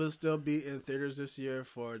 Johnny Depp will still be in theaters this year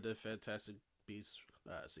for the Fantastic Beasts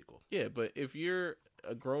sequel. Yeah, but if you're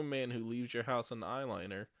a grown man who leaves your house on the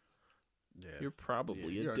eyeliner, you're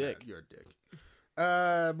probably a dick. You're a dick.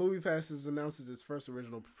 Movie Passes announces its first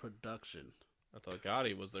original production. I thought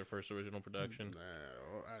Gotti was their first original production.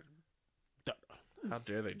 How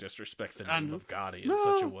dare they disrespect the name of Gotti in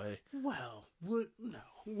such a way? Well, no.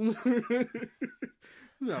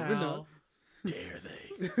 No, we're not. Dare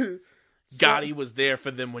they? Gotti was there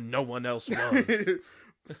for them when no one else was.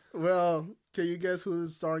 Well, can you guess who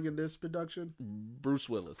is starring in this production? Bruce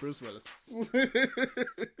Willis. Bruce Willis.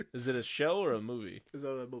 Is it a show or a movie? It's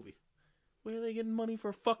a movie. Where are they getting money for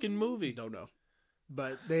a fucking movie? Don't know.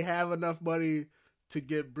 But they have enough money to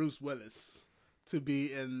get Bruce Willis to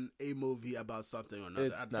be in a movie about something or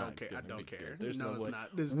another. I don't care. I don't care. There's no way. It's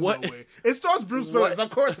not. There's What? no way. It stars Bruce Willis. Of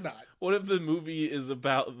course not. What if the movie is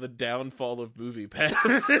about the downfall of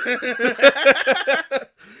MoviePass?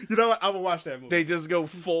 You know what? I will watch that movie. They just go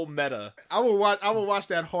full meta. I will watch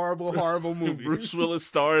that horrible movie. Bruce Willis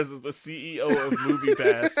stars as the CEO of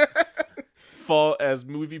MoviePass. As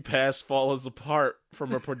MoviePass falls apart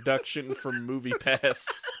from a production from MoviePass.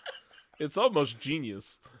 It's almost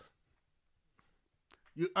genius.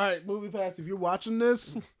 All right, MoviePass, if you're watching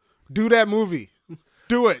this, do that movie.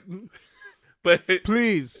 Do it. But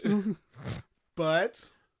please. But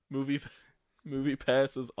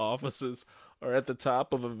MoviePass's offices are at the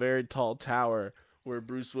top of a very tall tower where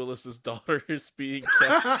Bruce Willis's daughter is being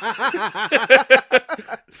kept.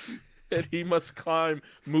 And he must climb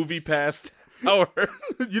MoviePass tower.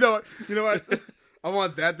 You know what? I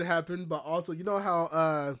want that to happen, but also, you know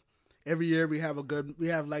how every year we have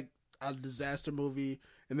like a disaster movie,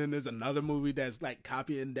 and then there's another movie that's like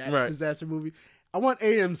copying that disaster movie. I want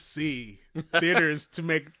AMC theaters to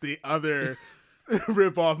make the other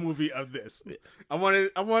rip-off movie of this. I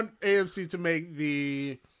want AMC to make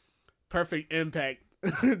the Perfect Impact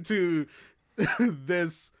to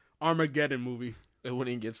this Armageddon movie. And when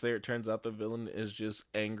he gets there, it turns out the villain is just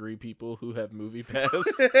angry people who have MoviePass.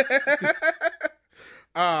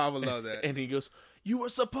 I would love that. And he goes, "You were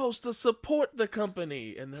supposed to support the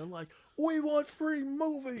company." And they're like, "We want free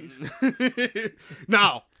movies."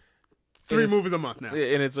 Now, 3 movies a month now.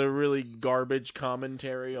 And it's a really garbage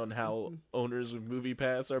commentary on how owners of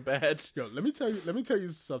MoviePass are bad. Yo, let me tell you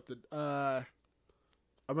something. I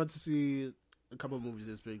went to see a couple of movies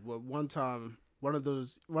this week. Well, one time, one of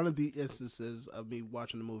the instances of me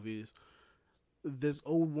watching the movies, this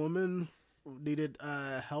old woman needed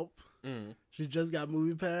help. She just got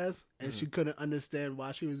MoviePass, and she couldn't understand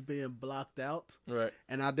why she was being blocked out. Right.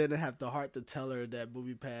 And I didn't have the heart to tell her that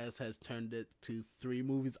MoviePass has turned it to 3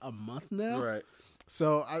 movies a month now. Right.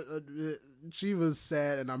 So she was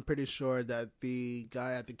sad, and I'm pretty sure that the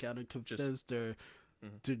guy at the counter convinced her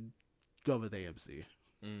to go with AMC.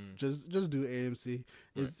 Just do AMC.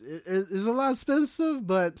 Right. It's a lot expensive,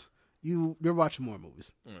 but you're watching more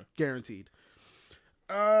movies, guaranteed.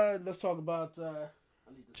 Let's talk about.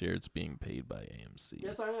 Jared's being paid by AMC.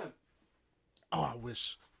 Yes, I am. Oh, I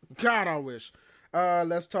wish. God, I wish.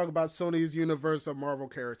 Let's talk about Sony's universe of Marvel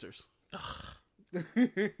characters.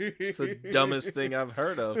 It's the dumbest thing I've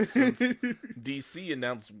heard of since DC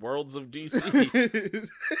announced Worlds of DC.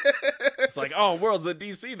 It's like, oh, Worlds of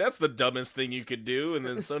DC, that's the dumbest thing you could do. And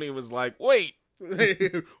then Sony was like, wait.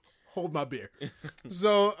 Hold my beer.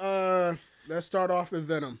 So, let's start off with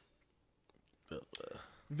Venom.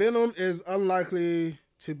 Venom is unlikely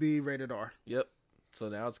to be rated R. Yep. So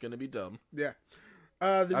now it's going to be dumb. Yeah.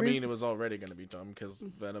 I mean, it was already going to be dumb because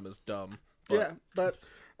Venom is dumb. But... Yeah, but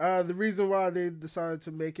the reason why they decided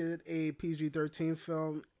to make it a PG-13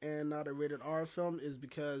 film and not a rated R film is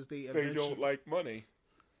because they don't like money.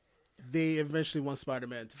 They eventually want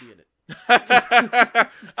Spider-Man to be in it.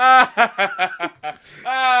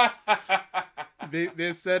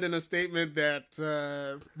 They said in a statement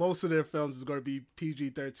that most of their films is going to be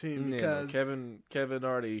PG-13 because Kevin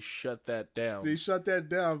already shut that down. They shut that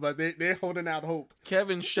down, but they're holding out hope.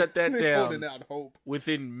 Kevin shut that they're down. Holding out hope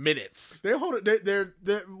within minutes. They're holding. They're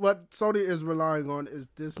what Sony is relying on is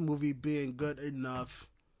this movie being good enough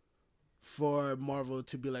for Marvel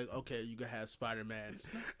to be like, okay, you can have Spider-Man.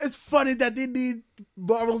 It's funny that they need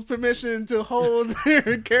Marvel's permission to hold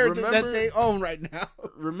their character that they own right now.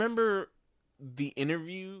 Remember the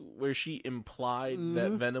interview where she implied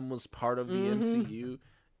that Venom was part of the MCU,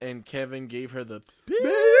 and Kevin gave her the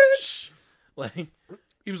Bitch! like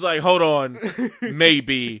he was like, "Hold on,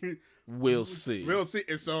 maybe we'll see." We'll see.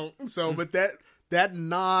 And so with that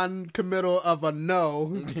non-committal of a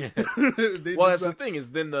no. Yeah. they Well, just that's the thing is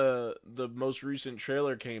then the most recent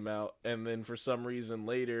trailer came out, and then for some reason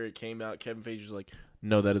later it came out. Kevin Feige was like,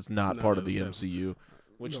 "No, that is not part of the MCU,"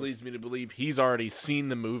 which leads me to believe he's already seen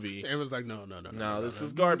the movie. It was like, no. This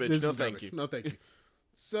is garbage. This No, is thank garbage. you. No, thank you.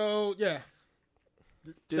 So yeah,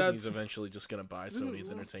 Disney's eventually just gonna buy Sony's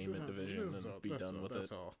entertainment division and be done with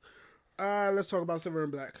it. All. Let's talk about Silver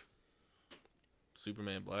and Black.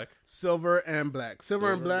 Superman Black. Silver and Black. Silver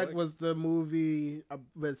and and Black Black? was the movie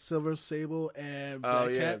with Silver Sable and Black Oh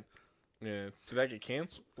yeah, Cat. yeah. Did that get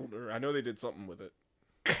canceled? Or I know they did something with it.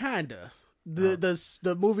 Kinda.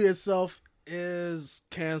 The movie itself is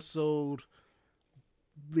canceled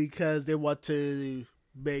because they want to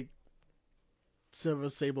make Silver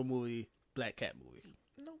Sable movie, Black Cat movie.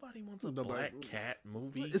 Nobody wants a Nobody- Black Cat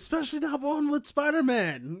movie. Especially not one with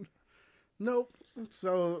Spider-Man. Nope.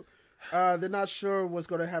 So they're not sure what's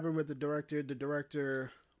going to happen with the director. The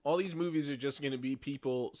director, All these movies are just going to be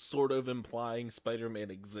people sort of implying Spider-Man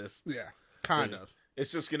exists. kind Like, of.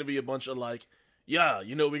 It's just going to be a bunch of like, yeah,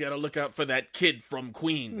 we got to look out for that kid from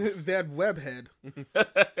Queens. That webhead.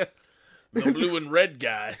 The blue and red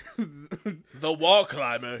guy. The wall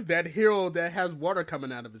climber. That hero that has water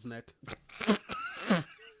coming out of his neck.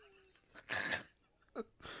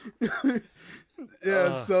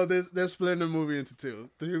 So they're splitting the movie into two.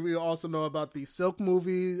 We also know about the Silk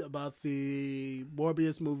movie, about the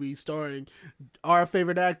Morbius movie starring our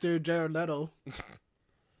favorite actor, Jared Leto.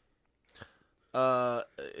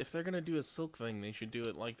 If they're going to do a Silk thing, they should do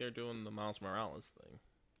it like they're doing the Miles Morales thing.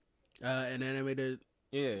 An animated,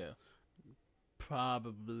 Yeah.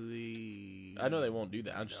 probably. I know they won't do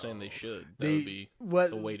that. I'm just saying they should. That They- would be what-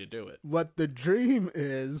 the way to do it. What the dream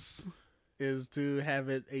is to have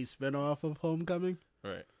it a spinoff of Homecoming.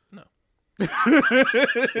 Right. No.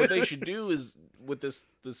 What they should do is with this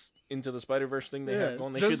Into the Spider-Verse thing they have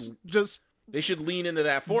going, they should lean into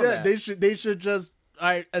that format. Yeah, they should just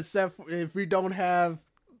except if we don't have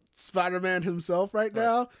Spider-Man himself right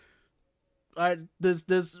now. This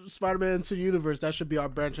Spider-Man to universe, that should be our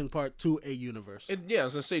branching part to a universe. I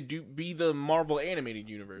was gonna say, be the Marvel animated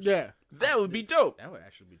universe. Yeah, that would be dope. that would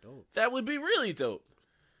actually be dope. That would be really dope.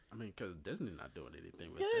 I mean, because Disney's not doing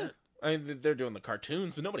anything with Yeah, that. I mean they're doing the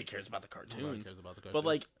cartoons, but nobody cares about the cartoons. Nobody cares about the But cartoons.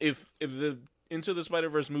 like, if the Into the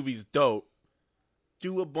Spider-Verse movie's dope,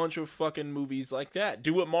 do a bunch of fucking movies like that.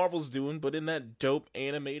 Do what Marvel's doing, but in that dope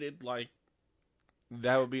animated like.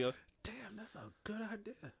 That would be a damn, that's a good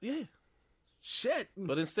idea. yeah. Shit,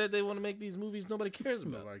 But instead, they want to make these movies nobody cares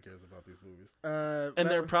about. nobody cares about these movies. And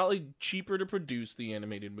they're probably cheaper to produce, the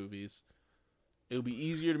animated movies. It'll be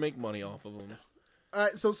easier to make money off of them. all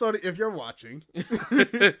right. So, Sony, if you're watching,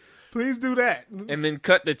 please do that. And then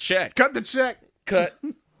cut the check. Cut the check. Cut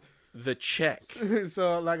the check.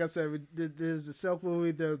 So, like I said, there's the Silk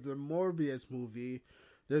movie, there's the Morbius movie.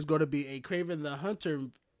 There's going to be a Kraven the Hunter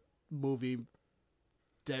movie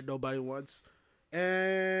that nobody wants.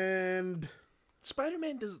 And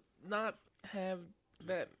Spider-Man does not have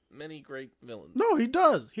that many great villains. no, he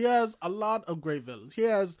does. He has a lot of great villains. He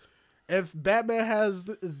has, if Batman has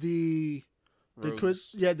the Rogues.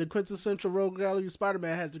 the quintessential rogue gallery,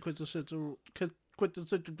 Spider-Man has the quintessential.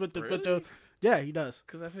 Really? Yeah, he does.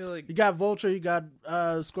 Because I feel like You got Vulture, you got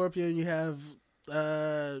Scorpion, you have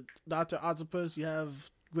Dr. Octopus, you have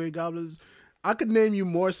Green Goblins. I could name you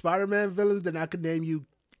more Spider-Man villains than I could name you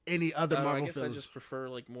any other I Marvel guess villains. I just prefer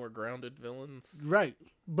like more grounded villains. Right.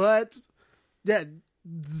 But yeah,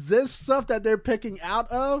 this stuff that they're picking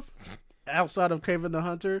out of outside of Kraven the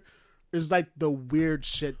Hunter is like the weird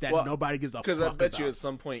shit that Well, nobody gives a fuck Because I bet you about. at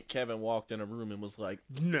some point Kevin walked in a room and was like,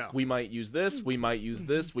 No. we might use this, we might use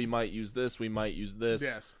this, we might use this, we might use this.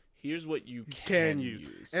 Yes. Here's what you Can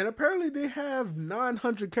use. And apparently they have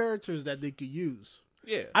 900 characters that they could use.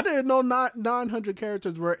 yeah. I didn't know not 900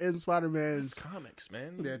 characters were in Spider-Man's. It's comics,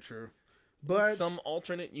 man. Yeah, true. But Some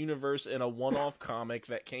alternate universe in a one-off comic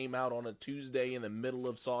that came out on a Tuesday in the middle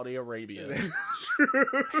of Saudi Arabia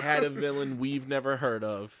had a villain we've never heard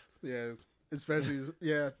of. yeah, especially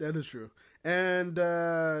yeah, that is true. And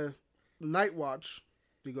Night Watch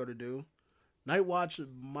we go to do. Night Watch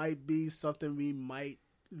might be something we might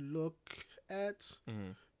look at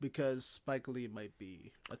Mhm. because Spike Lee might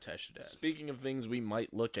be attached to that. Speaking of things we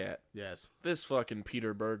might look at, Yes. this fucking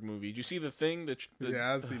Peter Berg movie. Did you see the thing?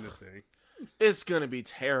 Yeah, I've seen the thing. It's gonna be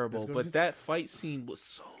terrible, It's gonna but be- that fight scene was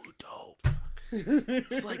so dope.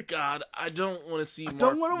 It's like, God, I don't want to see I Mark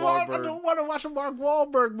don't want Wahlberg, to watch a Mark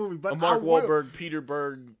Wahlberg movie, but a Mark I will. Wahlberg, Peter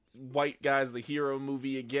Berg white guy's the hero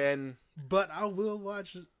movie again. But I will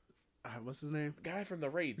watch. What's his name? The guy from the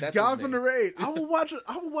Raid. That's Guy his from name. the Raid. I will watch it.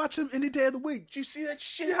 I will watch him any day of the week. Did you see that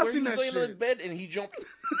shit? Yeah, I where seen he was that laying shit. in bed and he jumped,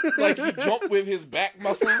 he jumped with his back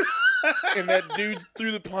muscles, and that dude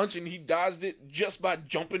threw the punch and he dodged it just by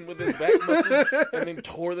jumping with his back muscles, and then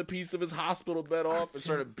tore the piece of his hospital bed off and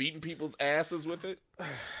started beating people's asses with it.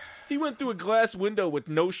 He went through a glass window with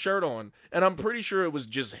no shirt on, and I'm pretty sure it was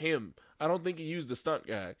just him. I don't think he used a stunt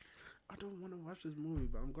guy. I don't want to watch this movie,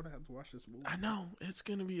 but I'm gonna have to watch this movie. I know it's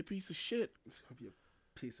gonna be a piece of shit. It's gonna be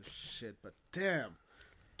a piece of shit, but damn,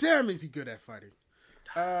 is he good at fighting?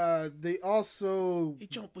 They also He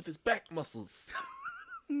jumped with his back muscles.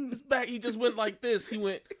 His back, he just went like this. He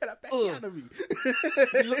went, out of me.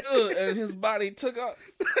 and his body took up.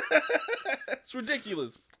 It's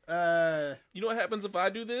ridiculous. You know what happens if I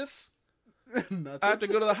do this? Nothing. I have to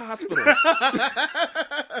go to the hospital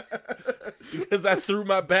because I threw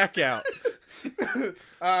my back out.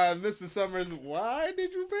 Mr. Summers, why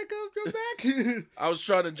did you break up your back? I was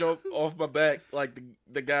trying to jump off my back like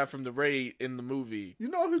the guy from the Raid in the movie. You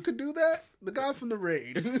know who could do that? The guy from the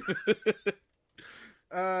Raid.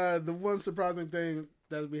 The one surprising thing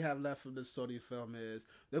that we have left from this Sony film is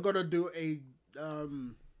they're gonna do a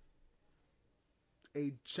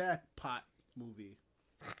jackpot movie.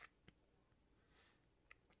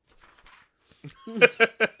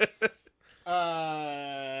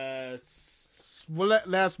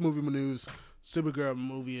 Last movie news: Supergirl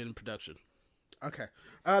movie in production. Okay,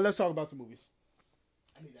 let's talk about some movies.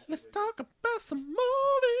 Let's talk about some movies.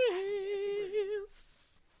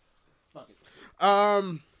 Fuck it.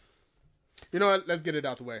 You know what? Let's get it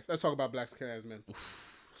out the way. Let's talk about Black Klansman.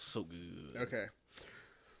 So good. Okay.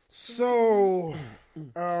 So,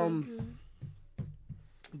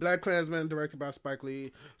 Black Klansman, directed by Spike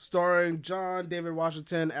Lee, starring John David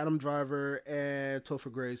Washington, Adam Driver, and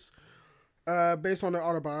Topher Grace. Based on an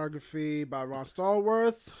autobiography by Ron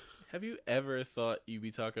Stallworth. Have you ever thought you'd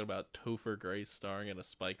be talking about Topher Grace starring in a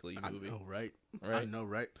Spike Lee movie? I know, right? Right? I know,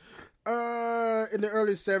 right? In the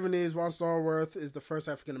early 70s, Ron Stallworth is the first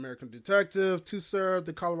African-American detective to serve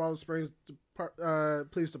the Colorado Springs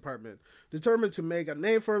Police Department. Determined to make a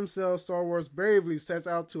name for himself, Stallworth bravely sets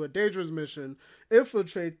out to a dangerous mission,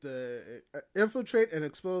 infiltrate and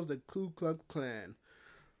expose the Ku Klux Klan.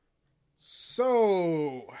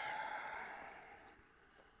 So,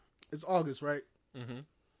 it's August, right? Mm-hmm.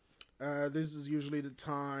 This is usually the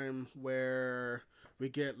time where we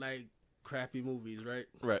get like crappy movies, right?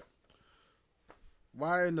 Right.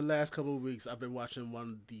 Why in the last couple of weeks I've been watching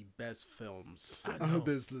one of the best films I know.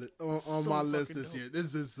 on my list this year.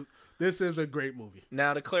 This is a great movie.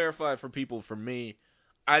 Now to clarify for people, for me,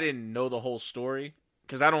 I didn't know the whole story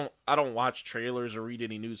because I don't watch trailers or read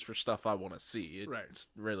any news for stuff I want to see. It's Right.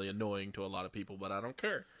 really annoying to a lot of people, but I don't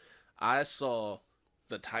care. I saw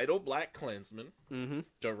the title Black Klansman,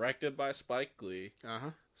 directed by Spike Lee,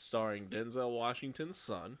 starring Denzel Washington's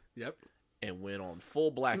son, Yep. and went on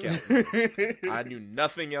full blackout. I knew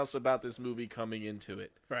nothing else about this movie coming into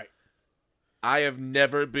it. Right. I have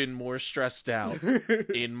never been more stressed out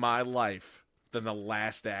in my life than the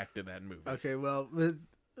last act of that movie. Okay, well,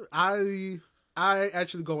 I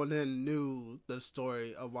actually going in knew the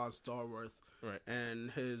story of Ron Stallworth, Right.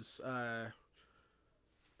 and his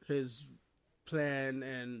plan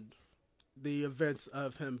and the events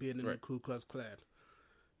of him being in the Ku Klux Klan.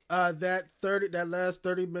 That last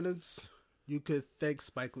 30 minutes, you could thank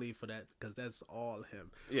Spike Lee for that because that's all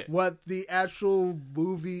him. Yeah. What the actual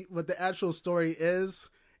story is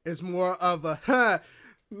more of a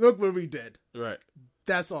look what we did. Right.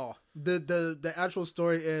 That's all. The actual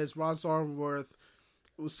story is Ron Stallworth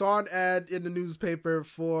saw an ad in the newspaper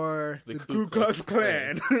for the Ku Klux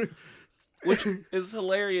Klan. Which is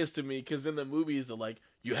hilarious to me because in the movies they're like,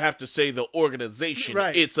 you have to say the organization.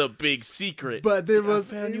 Right. It's a big secret. But there was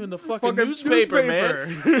found you in the fucking newspaper, man.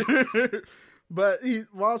 But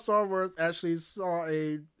Ron Stallworth actually saw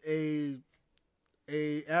a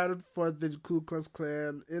ad for the Ku Klux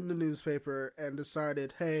Klan in the newspaper and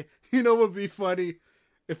decided, hey, you know what would be funny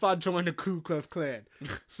if I joined the Ku Klux Klan?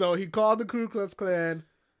 So he called the Ku Klux Klan.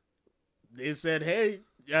 They said, hey,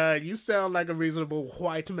 you sound like a reasonable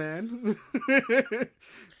white man.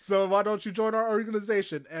 So why don't you join our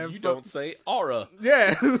organization? And you don't say aura.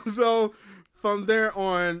 Yeah. So from there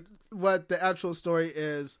on, what the actual story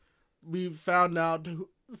is, we found out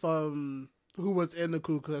from who was in the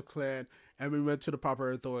Ku Klux Klan, and we went to the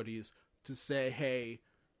proper authorities to say, hey,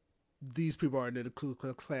 these people are in the Ku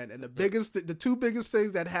Klux Klan. And the two biggest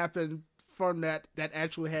things that happened from that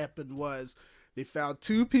actually happened was they found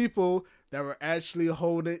two people that were actually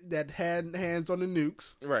that had hands on the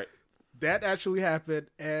nukes. Right. that actually happened,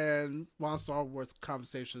 and Ron Star Wars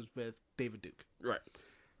conversations with David Duke. Right.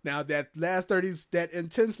 Now that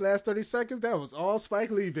intense last 30 seconds, that was all Spike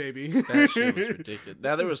Lee, baby. That shit was ridiculous.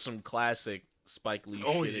 Now there was some classic Spike Lee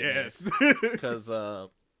shit in there. Because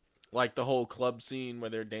like the whole club scene where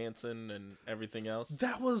they're dancing and everything else.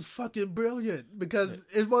 That was fucking brilliant because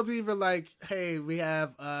it wasn't even like, hey, we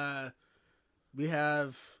have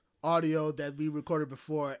audio that we recorded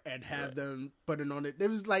before and have them putting on it. It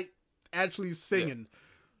was like actually singing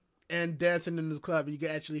and dancing in the club. You can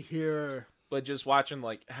actually hear. But just watching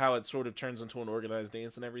like how it sort of turns into an organized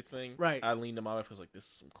dance and everything. Right. I leaned to my wife. I was like, "This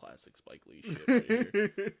is some classic Spike Lee shit right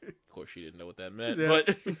here." Of course, she didn't know what that meant. Yeah.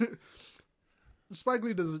 But Spike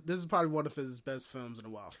Lee does. This is probably one of his best films in a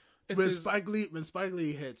while. When Spike Lee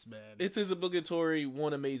hits, man, it's his obligatory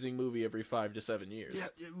one amazing movie every 5 to 7 years. Yeah,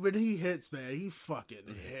 when he hits, man, he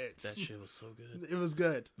fucking hits. That shit was so good. It was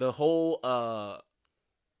good. The whole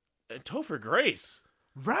Topher Grace.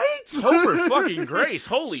 Right? Topher fucking Grace.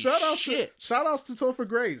 Holy shit. Shout outs to Topher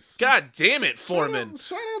Grace. God damn it, Foreman.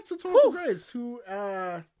 Shout out to Topher Grace, who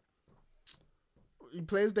he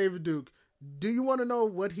plays David Duke. Do you want to know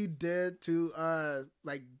what he did to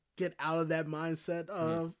like get out of that mindset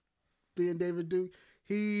of being David Duke?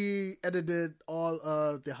 He edited all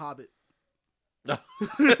of The Hobbit.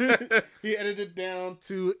 He edited down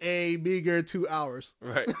to a meager 2 hours.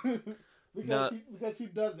 Right. because he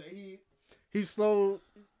does it. He's slow.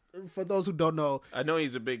 For those who don't know, I know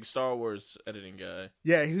he's a big Star Wars editing guy.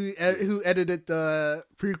 Yeah, who edited the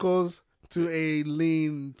prequels to a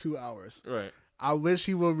lean 2 hours. Right. I wish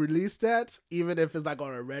he would release that, even if it's like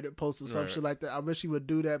on a Reddit post or some shit like that. I wish he would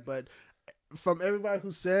do that, but from everybody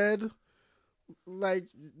who said, like,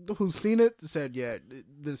 who's seen it, said, yeah,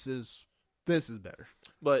 this is better.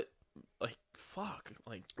 But like, fuck,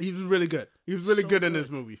 like he was really good. He was really good in this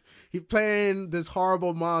movie. He's playing this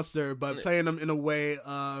horrible monster, but playing him in a way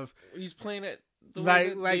of he's playing it the way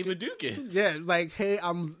that David Duke is. Yeah, like, hey,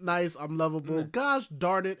 I'm nice, I'm lovable. Gosh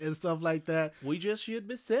darn it, and stuff like that. We just should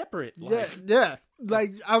be separate. Yeah. Like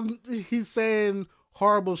he's saying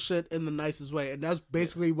horrible shit in the nicest way, and that's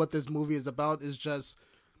basically what this movie is about. Is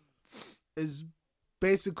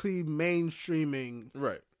basically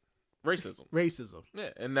mainstreaming racism. Yeah,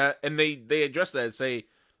 and they address that and say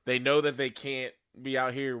they know that they can't be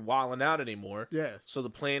out here wilding out anymore. Yeah. So the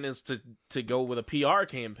plan is to go with a PR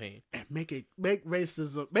campaign and make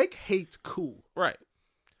hate cool. Right.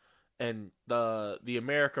 And the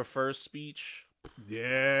America First speech.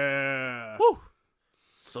 Yeah. Whew.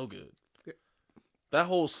 So good. Yeah. That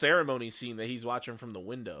whole ceremony scene that he's watching from the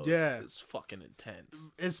window. Yeah. Is fucking intense.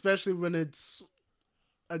 Especially when it's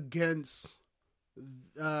against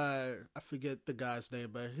I forget the guy's name,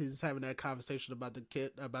 but he's having that conversation about the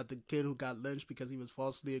kid who got lynched because he was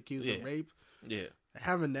falsely accused of rape. Yeah.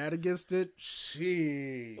 Having that against it,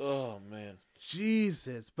 sheesh. Oh man.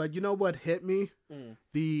 Jesus. But you know what hit me?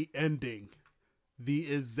 The ending.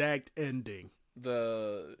 The exact ending.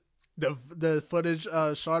 The footage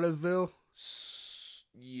Charlottesville.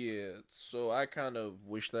 Yeah. So I kind of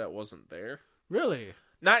wish that wasn't there. Really?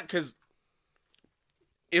 Not because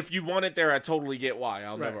if you want it there, I totally get why.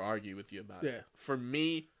 I'll never argue with you about it. For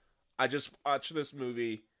me, I just watched this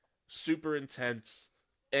movie, super intense,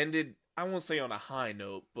 ended, I won't say on a high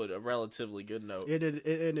note, but a relatively good note. It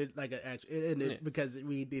ended like an action. It ended because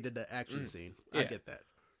we needed an action scene. I get that.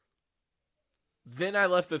 Then I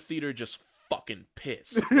left the theater just fucking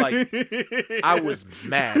pissed. Like, I was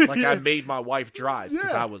mad. Like, I made my wife drive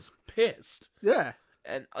because I was pissed. Yeah.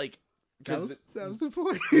 And, like, that was the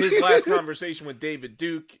point. His last conversation with David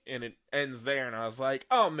Duke, and it ends there, and I was like,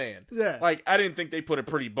 oh, man. Yeah. Like, I didn't think they put a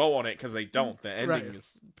pretty bow on it, because they don't. The ending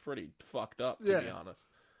is pretty fucked up, to be honest.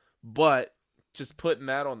 But just putting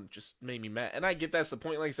that on just made me mad. And I get that's the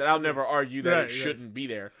point. Like I said, I'll never argue that it shouldn't be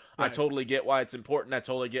there. Right. I totally get why it's important. I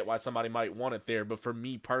totally get why somebody might want it there. But for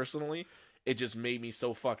me personally, it just made me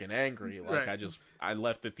so fucking angry. Like, I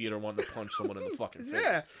left the theater wanting to punch someone in the fucking face.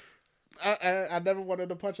 Yeah. I never wanted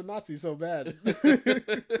to punch a Nazi so bad.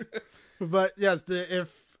 But yes,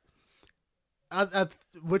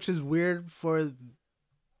 which is weird for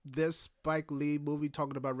this Spike Lee movie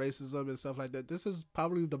talking about racism and stuff like that. This is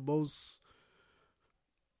probably the most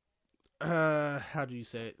how do you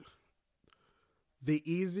say it? The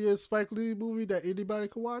easiest Spike Lee movie that anybody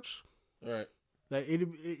could watch. Right. Like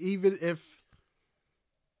even if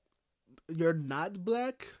you're not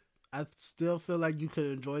black, I still feel like you could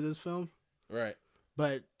enjoy this film. Right.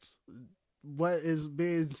 But what is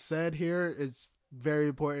being said here is very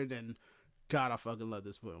important, and God, I fucking love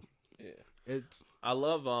this film. Yeah. I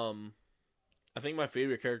love I think my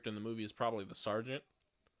favorite character in the movie is probably the sergeant.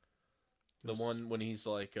 The one when he's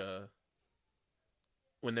like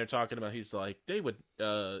when they're talking about, he's like, they would,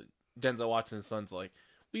 Denzel Washington's son's like,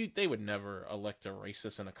 they would never elect a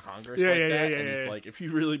racist in a Congress like that. And he's like, if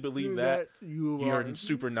you really believe that, you're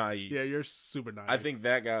super naive. Yeah, you're super naive. I think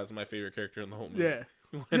that guy is my favorite character in the whole movie. Yeah.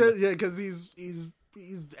 Yeah, because he's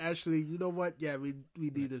actually, you know what? Yeah, we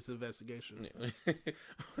need this investigation.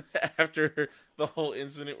 After the whole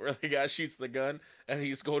incident where the guy shoots the gun and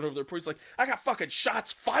he's going over the report, he's like, I got fucking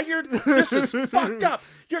shots fired? This is fucked up.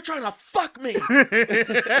 You're trying to fuck me. Do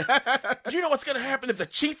you know what's going to happen if the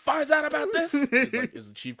chief finds out about this? He's like, is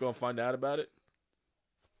the chief going to find out about it?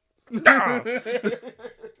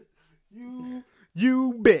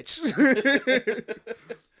 You bitch.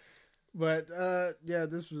 But yeah,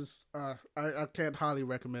 this was I can't highly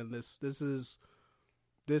recommend this. This is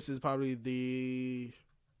probably the,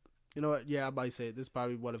 you know what? Yeah, I might say it. This is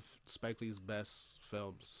probably one of Spike Lee's best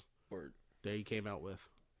films that he came out with.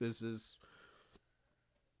 This is,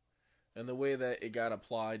 and the way that it got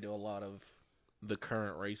applied to a lot of the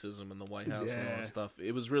current racism in the White House and all that stuff,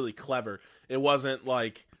 it was really clever. It wasn't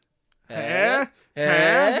like,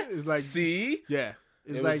 it's like, see, yeah.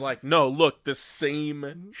 It was like, no, look, the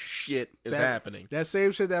same shit is happening. That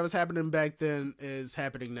same shit that was happening back then is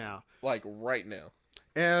happening now. Like, right now.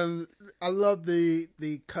 And I love the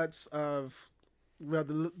cuts of, well,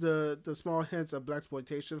 the small hints of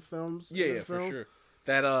blaxploitation films. Yeah, for sure.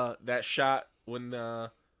 That shot when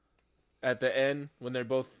at the end when they're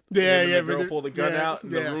both the girl pull the gun out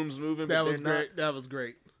and the room's moving. That was great. That was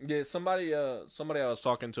great. Yeah, somebody I was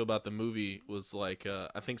talking to about the movie was like,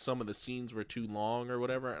 I think some of the scenes were too long or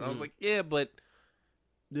whatever, and I was like, yeah, but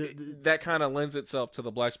that kind of lends itself to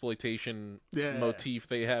the blaxploitation motif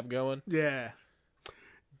they have going. Yeah.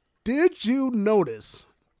 Did you notice?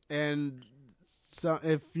 And so,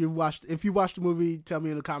 if you watched the movie, tell me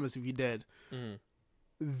in the comments if you did.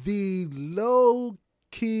 The low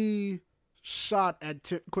key shot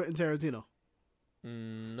at Quentin Tarantino.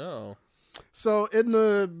 No. So in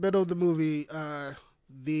the middle of the movie, that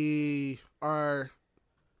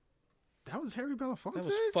was Harry Belafonte. That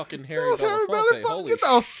was fucking Harry Belafonte. Holy Get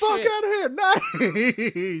the fuck out of here!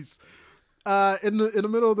 Nice. In the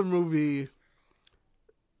middle of the movie,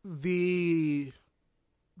 the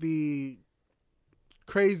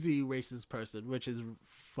crazy racist person, which is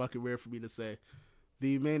fucking weird for me to say,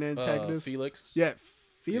 the main antagonist, Felix. Yeah,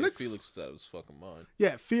 Felix. Yeah, Felix was out of his fucking mind.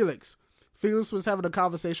 Yeah, Felix. Felix was having a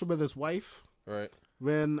conversation with his wife. Right.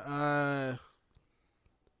 When a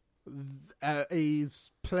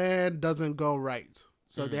plan doesn't go right.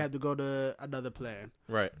 So they had to go to another plan.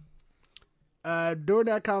 Right. During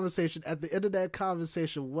that conversation, at the end of that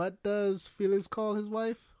conversation, what does Felix call his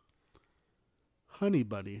wife? Honey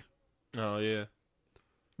Bunny. Oh, yeah.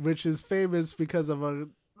 Which is famous because of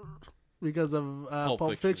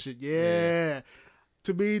Pulp Fiction. Yeah.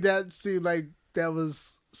 To me, that seemed like that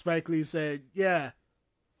was Spike Lee said, yeah,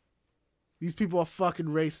 these people are fucking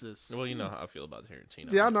racist. Well, you know how I feel about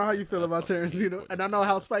Tarantino. Yeah, I know how you feel about Tarantino. And I know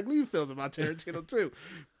how Spike Lee feels about Tarantino, too.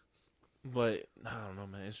 But, I don't know,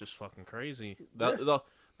 man. It's just fucking crazy. The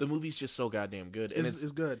movie's just so goddamn good. And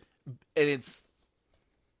it's good. And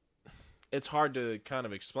it's hard to kind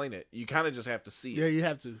of explain it. You kind of just have to see it. Yeah, you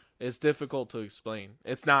have to. It's difficult to explain.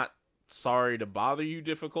 It's not sorry to bother you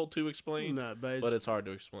difficult to explain, no, but it's hard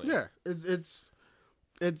to explain. Yeah, it's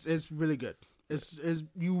really good. It's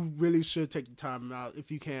you really should take the time out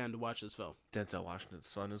if you can to watch this film. Denzel Washington's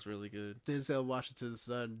son is really good. Denzel Washington's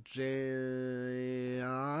son, John.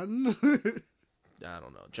 I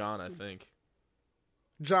don't know, John. I think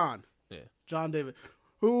John. Yeah, John David.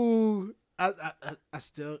 Who I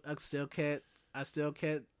still can't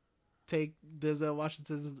take Denzel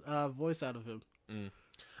Washington's voice out of him.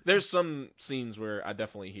 There's some scenes where I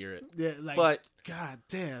definitely hear it. Yeah, but god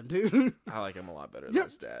damn, dude. I like him a lot better than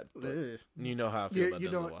his dad. You know how I feel about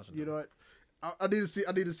Denzel Washington. You know what? I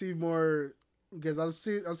need to see more because I've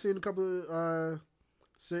seen a couple of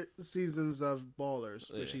seasons of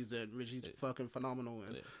Ballers, which he's fucking phenomenal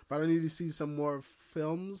in. Yeah. But I need to see some more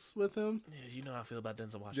films with him. Yeah, you know how I feel about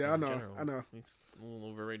Denzel Washington. Yeah, in general. I know. He's a little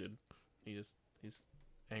overrated. He's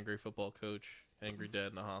angry football coach, angry dad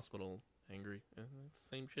in the hospital. Angry.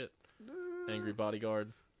 Same shit. Angry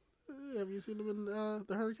bodyguard. Have you seen him in The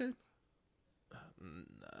Hurricane?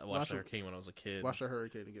 I watched The Hurricane when I was a kid. Watch The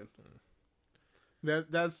Hurricane again.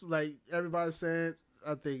 That's like everybody's saying.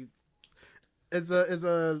 I think it's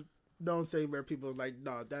a known thing where people are like,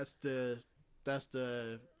 no, that's the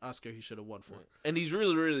Oscar he should have won for. And he's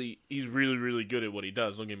really good at what he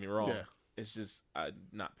does. Don't get me wrong. Yeah. It's just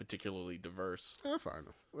not particularly diverse. Yeah, fine.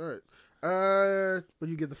 All right. What do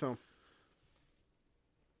you give the film?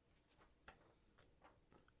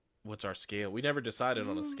 What's our scale? We never decided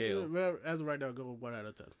on a scale. Well, as of right now, go 1 out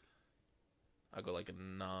of 10. I'll go like a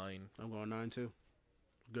 9. I'm going 9 too.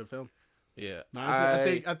 Good film. Yeah.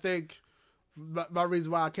 9 I think my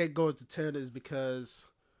reason why I can't go to 10 is because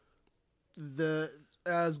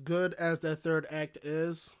as good as that third act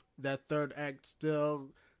is, that third act still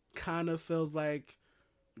kind of feels like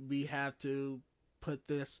we have to put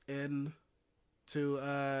this in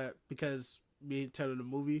to because we telling the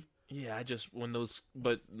movie. Yeah,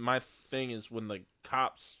 but my thing is when the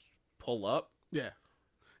cops pull up. Yeah.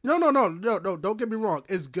 No, don't get me wrong.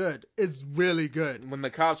 It's good. It's really good. When the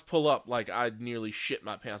cops pull up, like, I nearly shit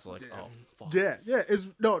my pants. Like, oh, fuck. Yeah.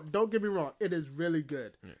 Don't get me wrong. It is really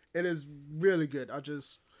good. Yeah. It is really good.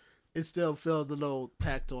 It still feels a little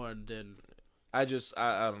tacked on. Then I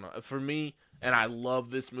don't know. For me, and I love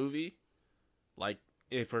this movie, like,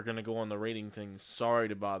 if we're going to go on the rating thing, Sorry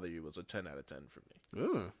to Bother You was a 10 out of 10 for me.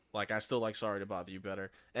 Like, I still like Sorry to Bother You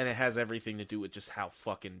better. And it has everything to do with just how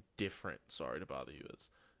fucking different Sorry to Bother You is.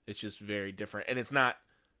 It's just very different. And it's not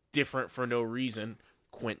different for no reason.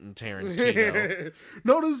 Quentin Tarantino.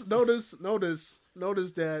 Notice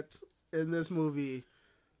that in this movie,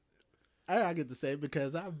 I get to say it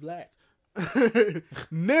because I'm black.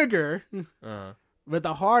 Nigger with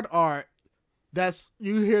a hard R.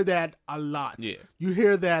 You hear that a lot. Yeah. You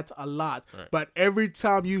hear that a lot. Right. But every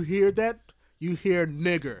time you hear that, you hear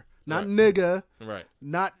nigger. Not nigga. Right.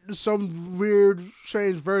 Not some weird,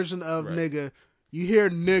 strange version of nigga. You hear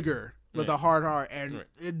nigger with a hard R. And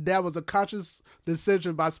that was a conscious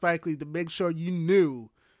decision by Spike Lee to make sure you knew.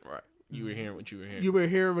 Right. You were hearing what you were hearing. You were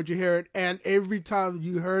hearing what you heard. And every time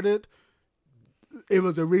you heard it, it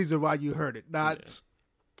was a reason why you heard it. Not...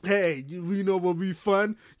 Hey, you know what'll be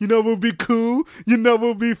fun? You know what'll be cool? You know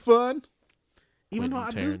what'll be fun? Even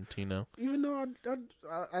though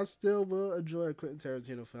I still will enjoy a Quentin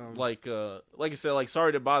Tarantino film. Like I said, like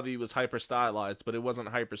Sorry to Bother You was hyper stylized, but it wasn't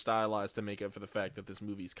hyper stylized to make up for the fact that this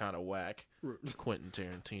movie's kind of whack. Quentin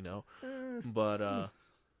Tarantino. But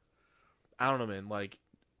I don't know, man. Like,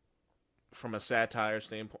 from a satire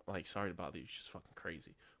standpoint, like Sorry to Bother You is just fucking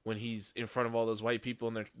crazy. When he's in front of all those white people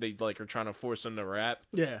and they like are trying to force him to rap.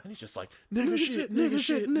 Yeah. And he's just like, nigga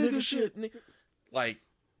shit. Like,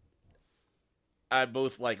 I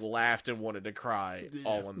both like laughed and wanted to cry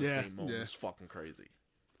all in the same moment. It's fucking crazy.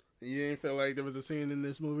 You didn't feel like there was a scene in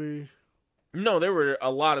this movie? No, there were a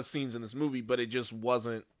lot of scenes in this movie, but it just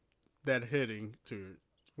wasn't that hitting to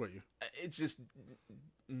you. It's just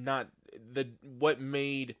not what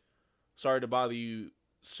made Sorry to Bother You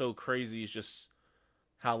so crazy is just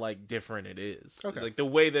how like different it is. Okay. Like the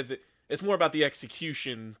way that it's more about the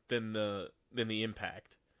execution than the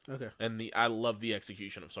impact. Okay. And I love the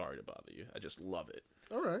execution of Sorry to Bother You. I just love it.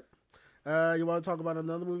 All right. You want to talk about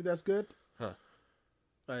another movie that's good? Huh.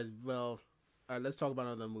 All right, let's talk about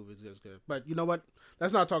another movie that's good. But you know what?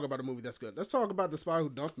 Let's not talk about a movie that's good. Let's talk about The Spy Who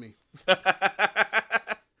Dumped Me.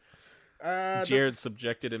 Jared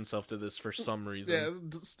subjected himself to this for some reason.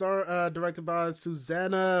 Yeah, directed by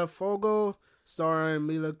Susanna Fogel, starring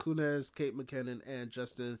Mila Kunis, Kate McKinnon, and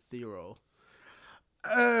Justin Theroux.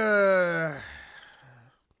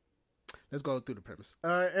 Let's go through the premise.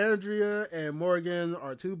 Andrea and Morgan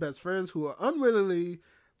are two best friends who are unwittingly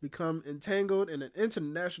become entangled in an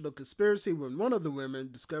international conspiracy when one of the women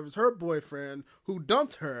discovers her boyfriend, who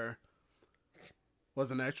dumped her, was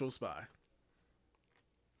an actual spy.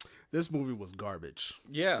 This movie was garbage.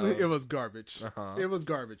 Yeah. It was garbage. Uh-huh. It was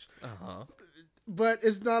garbage. Uh-huh. But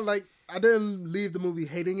it's not like I didn't leave the movie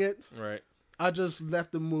hating it. Right. I just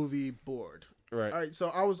left the movie bored. Right. All right, so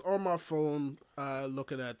I was on my phone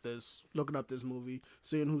looking up this movie,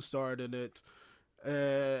 seeing who starred in it.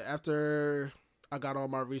 After I got all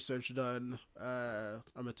my research done,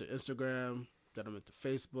 I'm into Instagram, then I'm into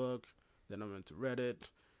Facebook, then I'm into Reddit,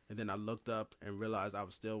 and then I looked up and realized I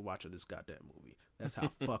was still watching this goddamn movie. That's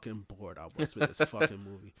how fucking bored I was with this fucking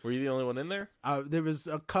movie. Were you the only one in there? There was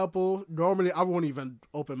a couple. Normally, I won't even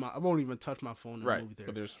touch my phone in the movie theater.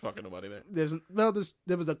 But there's fucking nobody there.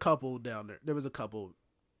 There was a couple down there. There was a couple.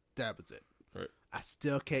 That was it. Right. I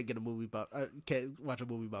still can't can't watch a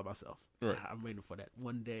movie by myself. Right. I'm waiting for that.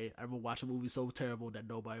 One day, I will watch a movie so terrible that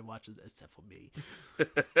nobody watches it except for me.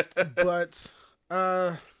 But,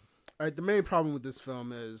 the main problem with this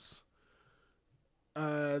film is,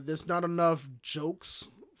 there's not enough jokes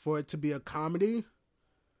for it to be a comedy.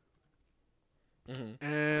 Mm-hmm.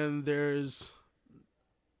 And there's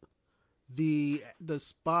the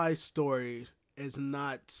spy story is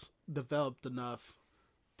not developed enough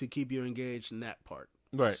to keep you engaged in that part.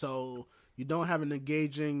 Right. So you don't have an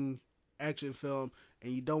engaging action film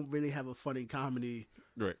and you don't really have a funny comedy.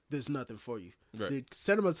 Right. There's nothing for you. Right. The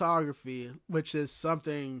cinematography, which is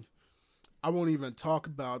something I won't even talk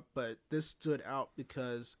about, but this stood out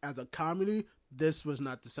because as a comedy, this was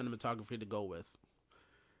not the cinematography to go with.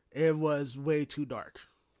 It was way too dark.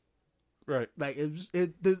 Right. Like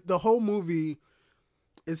the whole movie,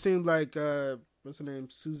 it seemed like what's her name,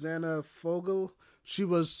 Susanna Fogel. She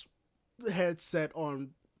was head set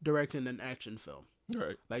on directing an action film.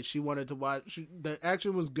 Right. Like she wanted to watch. The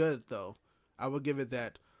action was good though. I will give it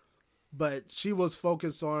that. But she was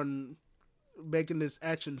focused on making this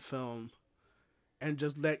action film, and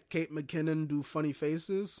just let Kate McKinnon do funny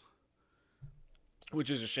faces. Which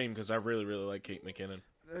is a shame because I really, really like Kate McKinnon.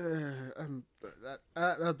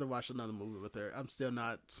 I have to watch another movie with her. I'm still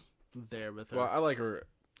not there with her. Well, I like her.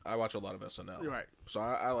 I watch a lot of SNL. Right. So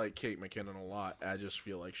I like Kate McKinnon a lot. I just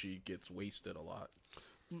feel like she gets wasted a lot.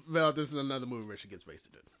 Well, this is another movie where she gets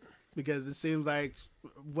wasted in. Because it seems like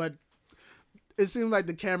the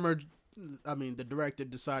director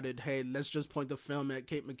decided, hey, let's just point the film at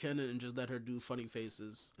Kate McKinnon and just let her do funny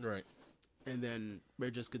faces. Right. And then we're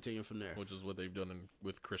just continuing from there. Which is what they've done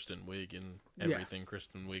with Kristen Wiig and everything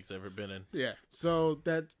Kristen Wiig's ever been in. Yeah. So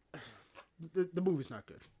that the movie's not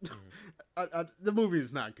good. The movie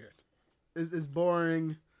is not good. It's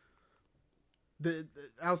boring. The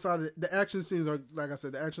action scenes are, like I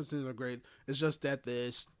said, the action scenes are great. It's just that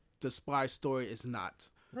the spy story is not.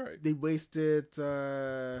 Right. They wasted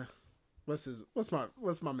what's my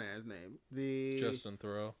man's name? Justin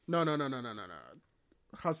Theroux. No.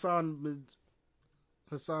 Hassan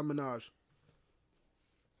Minaj.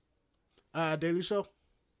 Daily Show.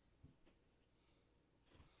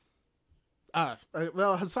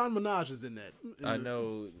 Well, Hassan Minaj is in that. I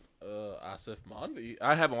know Asif Manvi.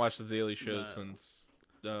 I haven't watched The Daily Show since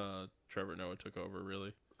Trevor Noah took over,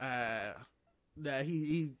 really. That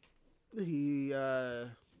he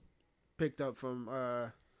picked up from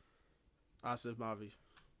Asif Manvi.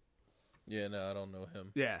 Yeah, no, I don't know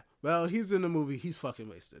him. Yeah. Well, he's in the movie. He's fucking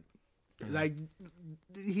wasted. Mm-hmm. Like,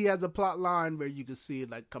 he has a plot line where you can see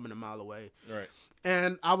it, like, coming a mile away. Right.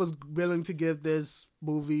 And I was willing to give this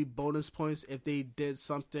movie bonus points if they did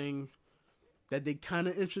something that they kind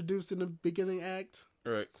of introduced in the beginning act.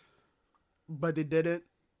 Right. But they didn't.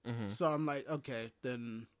 Mm-hmm. So I'm like, okay,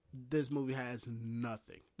 then this movie has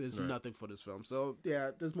nothing. There's nothing for this film. So,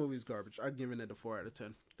 yeah, this movie's garbage. I'm giving it a 4 out of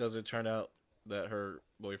 10. Does it turn out that her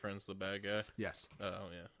boyfriend's the bad guy? Yes. Oh,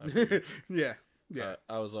 yeah. Yeah. Yeah.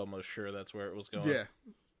 I was almost sure that's where it was going.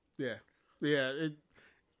 Yeah.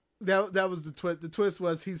 That was the twist. The twist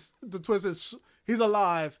was he's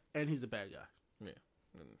alive and he's a bad guy. Yeah.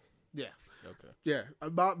 Yeah. Okay. Yeah.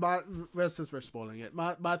 My rest is for spoiling it.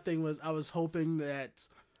 My thing was I was hoping that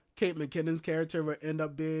Kate McKinnon's character would end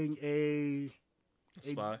up being a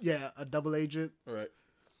spy. A double agent. Right.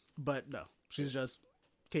 But no, she's just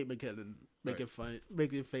Kate McKinnon making fun,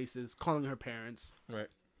 making faces, calling her parents. Right.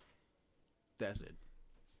 That's it.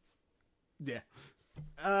 Yeah.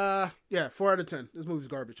 4 out of 10. This movie's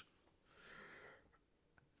garbage.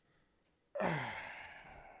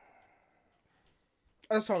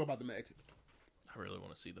 Let's talk about the Meg. I really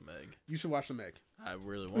want to see the Meg. You should watch the Meg. I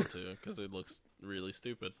really want to because it looks really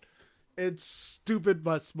stupid. It's stupid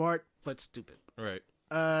but smart, but stupid. Right.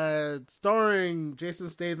 Starring Jason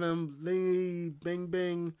Statham, Lee Bing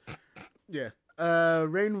Bing. Yeah.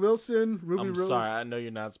 Rainn Wilson, Ruby Rose. I'm sorry, I know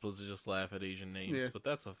you're not supposed to just laugh at Asian names, but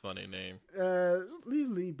that's a funny name. Leave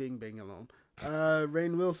Lee Bing Bing alone.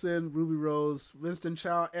 Rainn Wilson, Ruby Rose, Winston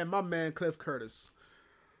Chow, and my man Cliff Curtis.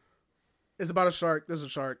 It's about a shark. There's a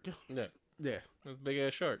shark. Yeah. Yeah. It's a big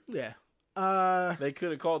ass shark. Yeah. They could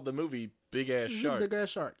have called the movie Big Ass Shark. Big ass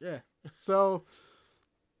shark. Yeah. So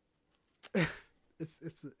it's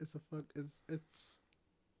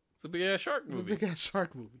a big ass shark movie. It's a big ass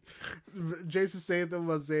shark movie. Jason Statham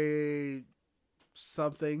was a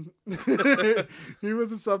something. He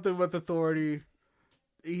was a something with authority.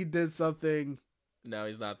 He did something. Now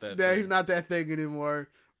he's not that. He's not that thing anymore.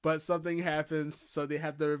 But something happens, so they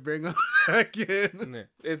have to bring him back in.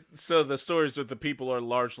 So the stories with the people are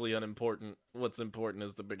largely unimportant. What's important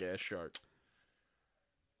is the big ass shark.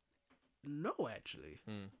 No, actually,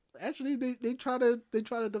 actually they try to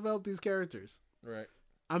develop these characters. Right.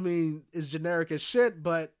 I mean, it's generic as shit,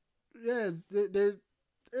 but yeah, they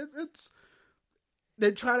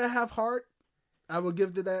try to have heart. I will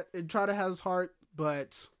give to that. They try to have heart,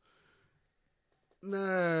 but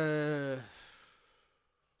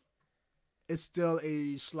it's still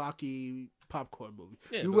a schlocky popcorn movie.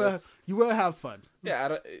 Yeah, you will have fun.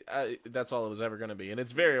 Yeah, that's all it was ever going to be, and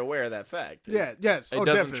it's very aware of that fact. Yeah, yes, it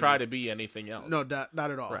doesn't definitely try to be anything else. No,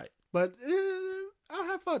 not at all. Right, but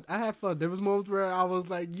I had fun. There was moments where I was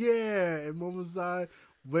like, yeah, and moments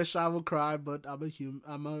Wish I would cry, but I'm a human.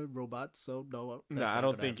 I'm a robot, so no. No, I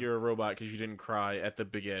don't think you're a robot because you didn't cry at the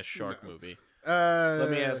big ass shark movie. Let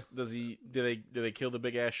me ask: do they kill the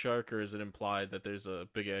big ass shark, or is it implied that there's a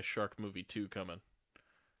big ass shark movie 2 coming?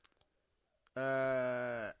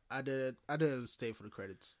 I didn't stay for the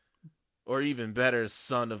credits. Or even better,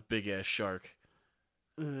 son of big ass shark.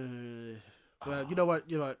 Well, you know what?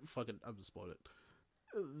 Fuck it. I'm just spoil it.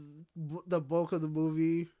 The bulk of the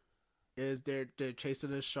movie is they're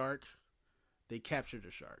chasing a shark. They capture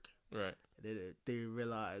the shark. Right. And then they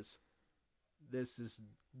realize this is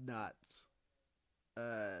not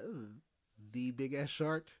the big ass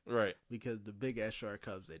shark. Right. Because the big ass shark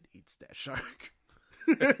comes and eats that shark.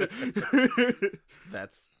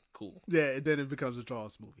 That's cool. Yeah, and then it becomes a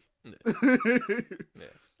Jaws movie. Yeah.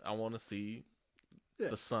 I want to see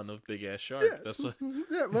the son of big ass shark. Yeah. That's what.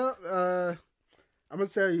 Yeah. Well, I'm gonna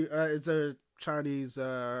tell you, it's a Chinese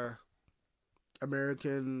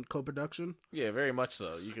American co-production. Yeah, very much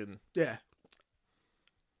so. You can. Yeah.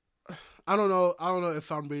 I don't know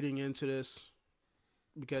if I'm reading into this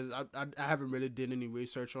because I haven't really did any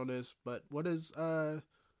research on this. But what is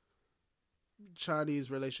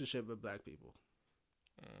Chinese relationship with black people?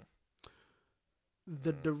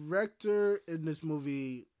 The director in this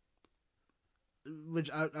movie, which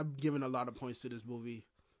I'm giving a lot of points to this movie,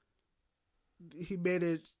 he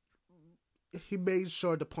made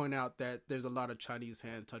sure to point out that there's a lot of Chinese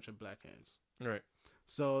hands touching black hands. Right.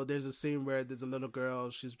 So there's a scene where there's a little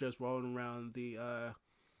girl, she's just rolling around the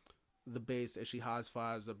base and she high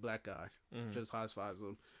fives a black guy. Just high fives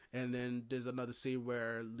him. And then there's another scene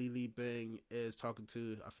where Li Bing is talking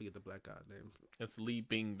to, I forget the black guy's name. It's Li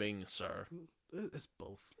Bing, sir. It's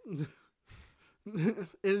both.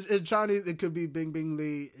 In Chinese, it could be Bing Bing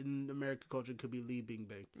Li. In American culture, it could be Li Bing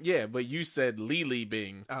Bing. Yeah, but you said Li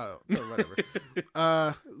Bing. Oh, no, whatever.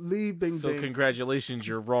 Li Bing Bing. So congratulations,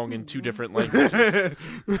 you're wrong in 2 different languages.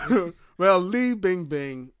 Well, Li Bing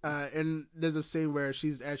Bing. And there's a scene where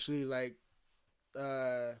she's actually like,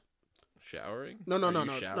 showering?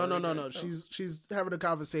 No. She's having a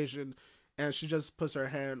conversation, and she just puts her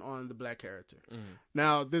hand on the black character.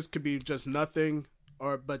 Now, this could be just nothing.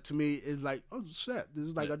 But to me, it's like, oh shit! This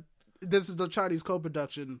is like this is the Chinese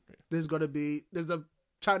co-production. There's a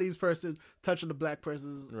Chinese person touching a black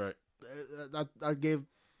person's. Right. I gave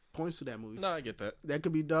points to that movie. No, I get that. That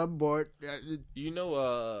could be dumb, but you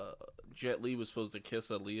know, Jet Li was supposed to kiss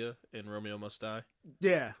Aaliyah in Romeo Must Die.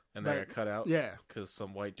 Yeah, and they got cut out. Yeah, because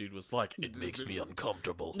some white dude was like, "It makes me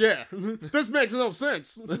uncomfortable." Yeah, this makes no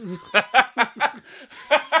sense.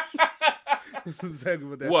 That's exactly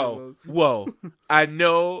what that was. Whoa. I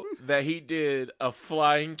know that he did a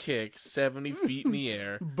flying kick 70 feet in the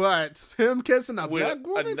air. But him kissing a black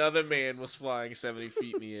woman? Another man was flying 70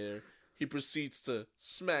 feet in the air. He proceeds to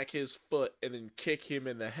smack his foot and then kick him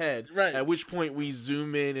in the head. Right. At which point we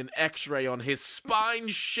zoom in an x-ray on his spine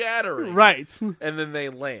shattering. Right. And then they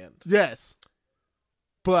land. Yes.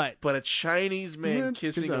 But a Chinese man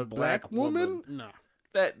kissing a black woman? No.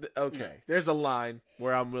 Okay, there's a line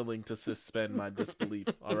where I'm willing to suspend my disbelief,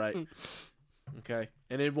 all right? Okay?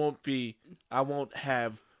 And it won't be, I won't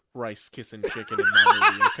have rice kissing chicken in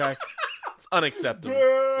my movie, okay? It's unacceptable.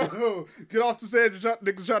 Bro, get off the stage,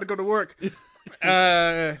 niggas trying to go to work.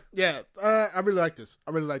 I really like this.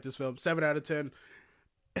 I really like this film. 7 out of 10.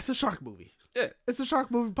 It's a shark movie. Yeah. It's a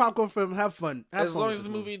shark movie, popcorn film, have fun. As long as the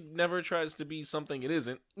movie never tries to be something it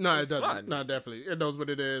isn't. No, it doesn't. Fine. No, definitely. It knows what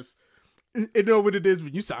it is. It know what it is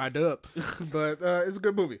when you signed up. But it's a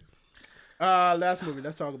good movie. Last movie,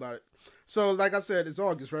 let's talk about it. So, like I said, it's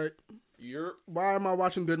August, right? Why am I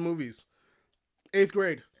watching good movies? 8th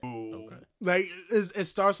grade. Ooh. Okay. Like, it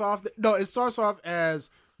starts off as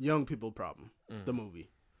young people problem, the movie.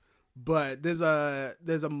 But there's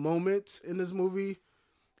a moment in this movie,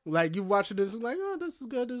 like, you watching this, like, oh, this is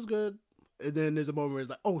good. And then there's a moment where it's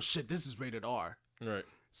like, oh shit, this is rated R. Right.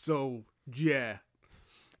 So, yeah.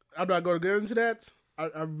 I'm not going to get into that.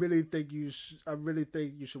 I really think you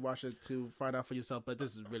should watch it to find out for yourself. But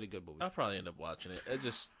this is a really good movie. I'll probably end up watching it.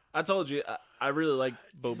 I told you I really liked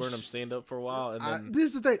Bo Burnham's stand up for a while, and then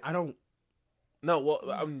this is the thing. I don't. No, well,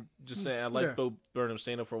 I'm just saying I liked Bo Burnham's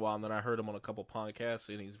stand up for a while, and then I heard him on a couple podcasts,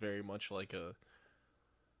 and he's very much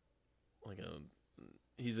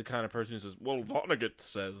he's the kind of person who says, "Well, Vonnegut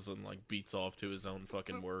says," and like beats off to his own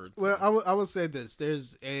fucking words. Well, I will say this: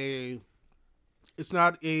 it's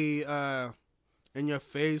not a in your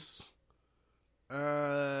face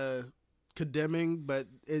condemning, but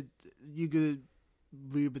you could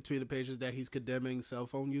read between the pages that he's condemning cell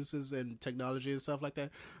phone uses and technology and stuff like that.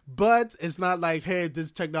 But it's not like, hey,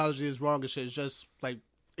 this technology is wrong and shit. It's just like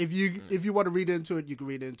if you want to read into it, you can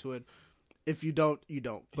read into it. if you don't, you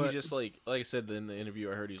don't. But He's just like I said in the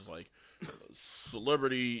interview I heard, he's like,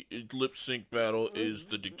 celebrity lip sync battle is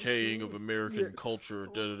the decaying of American culture.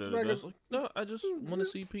 Da, da, da, da. I was like, no, I just want to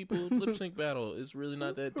see people lip sync battle. It's really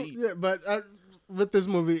not that deep. yeah, but with this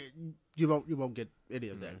movie, you won't get any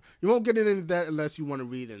of that. You won't get any of that unless you want to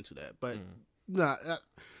read into that. But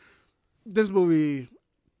this movie,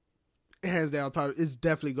 hands down, probably is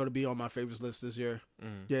definitely going to be on my favorites list this year.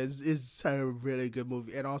 Yeah, it's a really good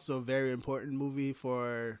movie, and also a very important movie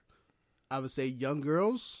for, I would say, young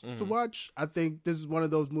girls to watch. I think this is one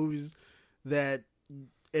of those movies that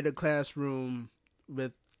in a classroom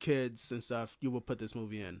with kids and stuff, you will put this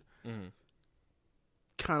movie in.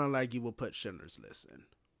 Kind of like you will put Schindler's List in.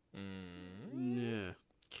 Yeah.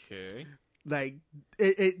 Okay. Like,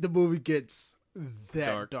 the movie gets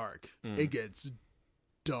that dark. It gets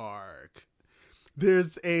dark.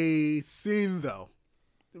 There's a scene, though,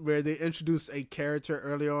 where they introduce a character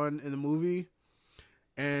early on in the movie,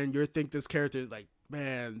 and you think this character is like,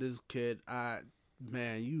 man, this kid,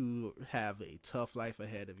 man, you have a tough life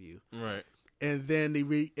ahead of you. Right. And then they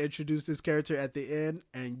reintroduce this character at the end,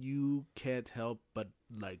 and you can't help but,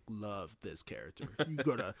 like, love this character. You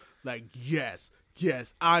gotta, like, yes,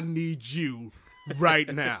 I need you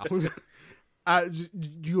right now.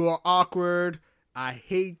 You are awkward. I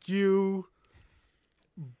hate you.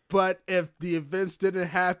 But if the events didn't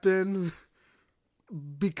happen,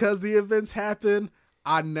 because the events happened,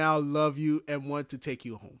 I now love you and want to take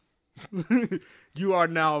you home. you are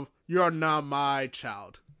now my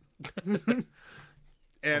child.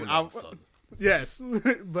 And yes,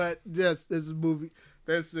 but yes, this movie.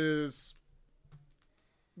 This is.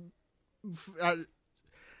 I'm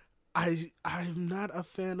not a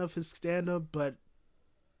fan of his stand up, but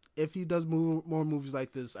if he does more movies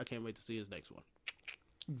like this, I can't wait to see his next one.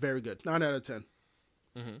 Very good. 9 out of 10.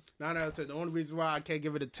 9 out of 10. The only reason why I can't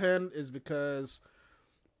give it a 10 is because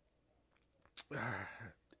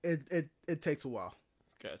it takes a while.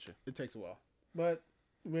 Gotcha. It takes a while, but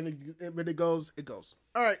when it goes, it goes.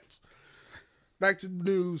 All right. Back to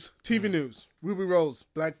news. TV news. Ruby Rose,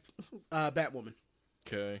 Black Batwoman.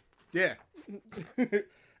 Okay. Yeah.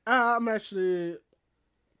 I'm actually.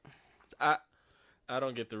 I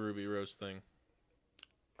don't get the Ruby Rose thing.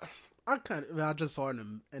 I just saw her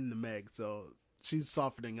in the Meg, so she's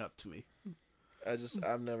softening up to me.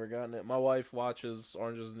 I've never gotten it. My wife watches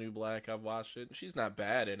Orange Is the New Black. I've watched it. She's not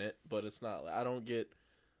bad in it, but it's not. I don't get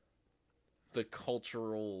the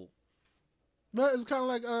cultural. But it's kind of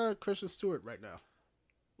like Kristen Stewart right now.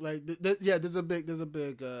 Like there's a big.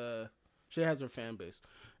 She has her fan base.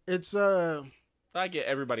 It's I get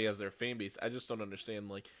everybody has their fan base. I just don't understand.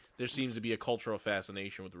 Like, there seems to be a cultural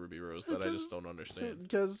fascination with Ruby Rose that I just don't understand.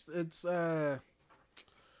 Because it's how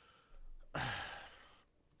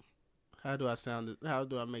do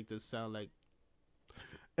I make this sound like?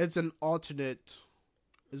 It's an alternate.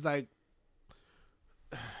 It's like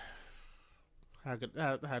how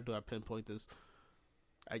do I pinpoint this?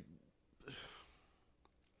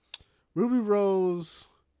 Ruby Rose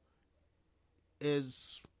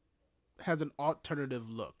has an alternative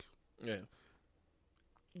look. Yeah.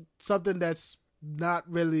 Something that's not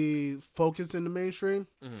really focused in the mainstream.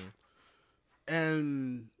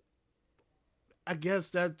 And I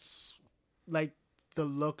guess that's like the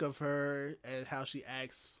look of her and how she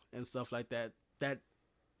acts and stuff like that. That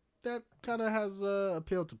kind of has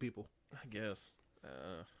appeal to people. I guess.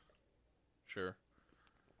 Sure.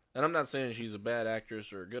 And I'm not saying she's a bad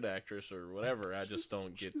actress or a good actress or whatever. I just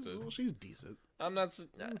don't get she's decent. I'm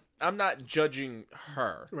not judging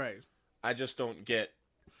her. Right. I just don't get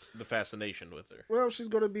the fascination with her. Well, she's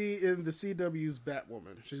going to be in the CW's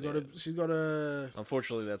Batwoman. She's going to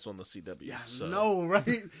Unfortunately, that's on the CW. Yeah, so. no,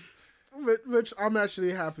 right? Which I'm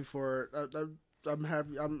actually happy for. I'm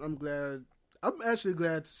happy. I'm glad. I'm actually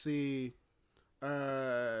glad to see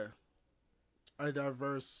a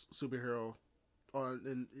diverse superhero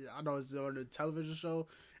on. I know it's on a television show,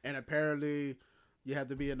 and apparently you have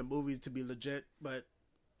to be in the movies to be legit. But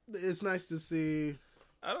it's nice to see.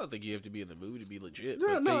 I don't think you have to be in the movie to be legit.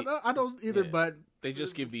 Yeah, no, I don't either. Yeah, but they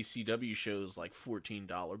just give these CW shows like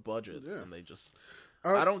 $14 budgets, and they just.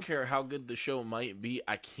 I don't care how good the show might be.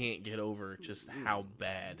 I can't get over just how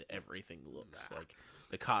bad everything looks. Like,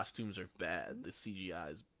 the costumes are bad. The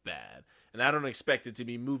CGI is bad. And I don't expect it to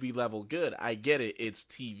be movie level good. I get it. It's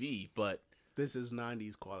TV, but this is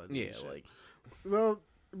 90s quality. Yeah, like. Well,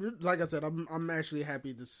 like I said, I'm actually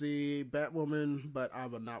happy to see Batwoman, but I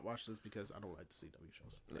will not watch this because I don't like the CW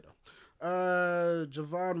shows. Yeah.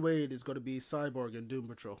 Javon Wade is going to be Cyborg in Doom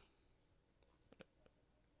Patrol.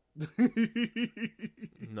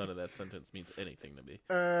 None of that sentence means anything to me.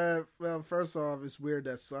 Well, first off, it's weird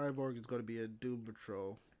that Cyborg is going to be a Doom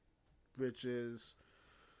Patrol, which is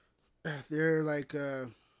they're like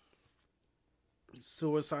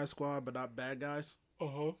Suicide Squad, but not bad guys.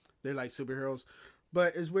 They're like superheroes,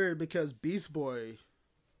 but it's weird because Beast Boy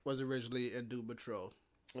was originally in Doom Patrol.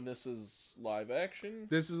 And this is live action?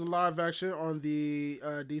 This is live action on the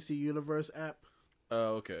DC Universe app.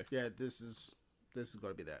 Oh, okay. Yeah, this is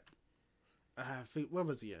going to be that. I think, what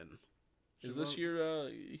was he in? Is this your,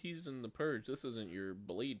 he's in The Purge. This isn't your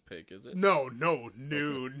Blade pick, is it? No.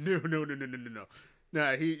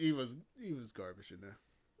 Nah, he was garbage in there.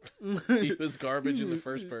 He was garbage in the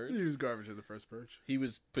first Purge? He was garbage in the first Purge. He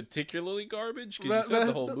was particularly garbage? Because you said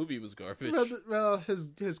the whole movie was garbage. Well,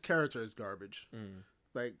 his character is garbage. Mm.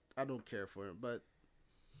 Like, I don't care for him, but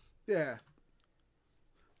yeah.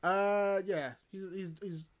 Yeah,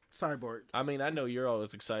 he's Cyborg. I mean, I know you're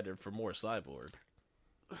always excited for more Cyborg.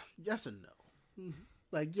 Yes and no.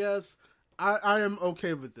 Like, yes, I am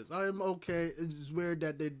okay with this. I am okay. It's just weird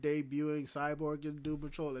that they're debuting Cyborg in Doom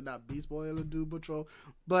Patrol and not Beast Boy in Doom Patrol,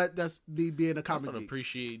 but that's me being a comic I don't geek.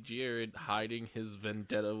 appreciate Jared hiding his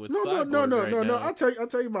vendetta with No. Cyborg now. I'll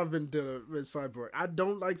tell you my vendetta with Cyborg. I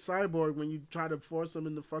don't like Cyborg when you try to force him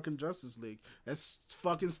in the fucking Justice League. That's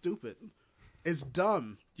fucking stupid. It's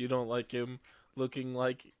dumb. You don't like him looking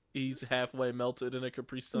like he's halfway melted in a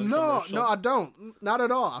Capri Sun No, commercial? no, I don't. Not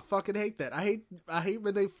at all. I fucking hate that. I hate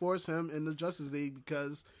when they force him in the Justice League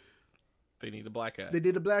because They need a black guy. they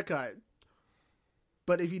did a black guy.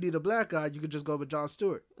 But if you need a black guy, you could just go with Jon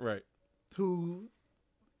Stewart, Right. who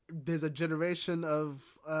there's a generation of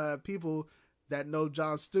people that know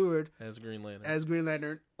Jon Stewart As Green Lantern. as Green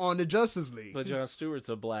Lantern on the Justice League. But Jon Stewart's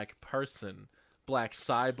a black person. Black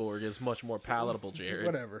Cyborg is much more palatable, Jared.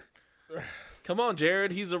 Whatever. Come on,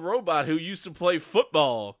 Jared. He's a robot who used to play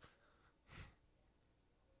football.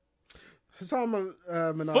 Hassan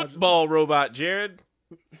Minaj. Football robot, Jared.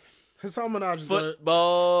 Hassan Minaj is going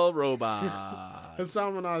Football robot.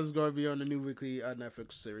 Hassan Minaj is going to be on the new weekly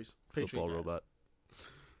Netflix series. Football Cat. robot.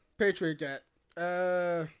 Patriot Cat.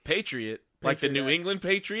 Patriot. Like the Patriot New Act. England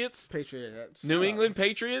Patriots? Patriot Cat. New England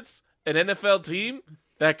Patriots? An NFL team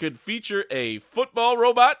that could feature a football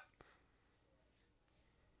robot?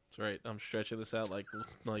 That's right. I'm stretching this out like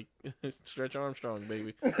Stretch Armstrong,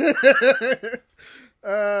 baby.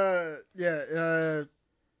 Yeah.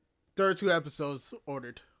 32 episodes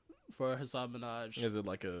ordered for Hassan Minaj. Is it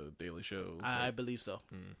like a Daily Show? I believe so.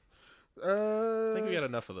 I think we got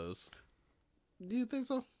enough of those. Do you think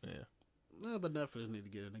so? Yeah. No, but Netflix need to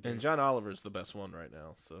get in again. And John Oliver's the best one right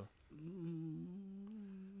now, so.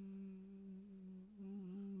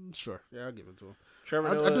 Sure. Yeah, I'll give it to him.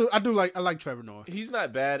 Trevor Noah, I like Trevor Noah. he's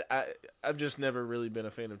not bad. I've just never really been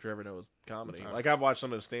a fan of Trevor Noah's comedy. Okay. Like, I've watched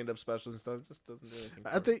some of his stand-up specials and stuff. It just doesn't do anything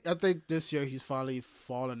for me. I think this year he's finally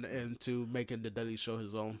fallen into making the Daily Show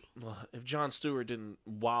his own. Well, if Jon Stewart didn't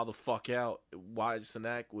wow the fuck out, Wyatt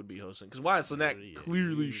Cenac would be hosting. Because Wyatt Cenac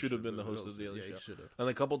clearly he should have been the host of the Daily Yeah, he Show. should have. And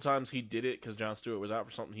a couple times he did it because Jon Stewart was out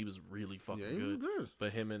for something. He was really fucking Yeah, he was good. good.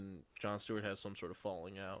 But him and Jon Stewart had some sort of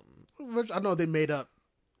falling out. Which I know they made up.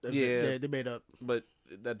 Yeah. They made up. But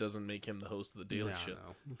that doesn't make him the host of the Daily No, Show.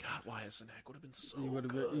 no. God, Wyatt Cenac would have been so He would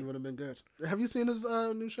have good. been. He would have been good. Have you seen his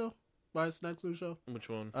new show? Wyatt Cenac's new show? Which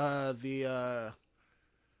one? Was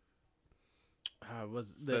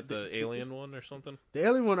The alien one or something? The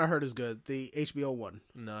alien one I heard is good. The HBO one.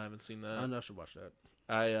 No, I haven't seen I that. know I should watch that.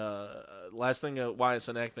 Last thing Wyatt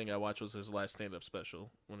Cenac thing I watched was his last stand-up special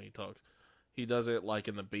when he talks. He does it like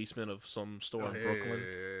in the basement of some store in Brooklyn,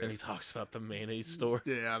 and he talks about the mayonnaise store.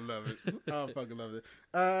 Yeah, I love it. I fucking love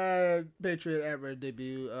it. Patriot Admiral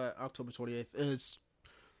debut October 28th. Is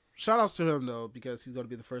shout outs to him though because he's going to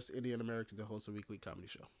be the first Indian American to host a weekly comedy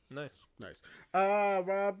show. Nice.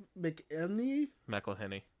 Rob McElhenney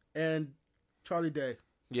McElhenney. and Charlie Day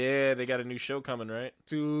Yeah, they got a new show coming, right?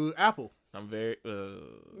 to Apple. I'm very.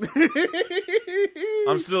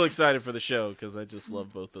 I'm still excited for the show because I just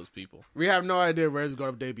love both those people. We have no idea where it's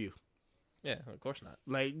going to debut. Yeah, of course not.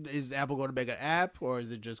 Like, is Apple going to make an app, or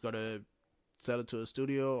is it just going to sell it to a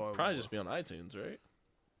studio? Or Probably just be on iTunes, right?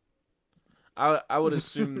 I would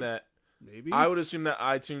assume that. maybe. I would assume that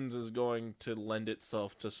iTunes is going to lend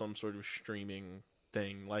itself to some sort of streaming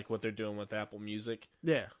thing, like what they're doing with Apple Music.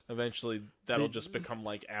 Yeah. Eventually, that'll They- just become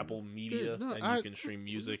like Apple Media, no, and you can stream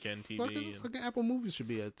music and TV. Fucking Apple Movies should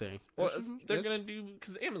be a thing. Well, That should- they're that's- gonna do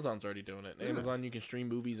because Amazon's already doing it. Yeah. Amazon, you can stream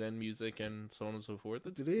movies and music and so on and so forth.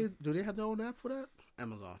 Do they have their own app for that?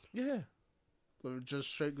 Amazon. Yeah, Or just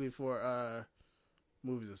strictly for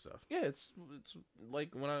movies and stuff. Yeah, it's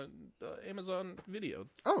like when I Amazon Video.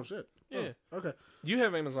 Oh shit. Yeah. Oh, okay. You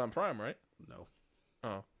have Amazon Prime, right? No.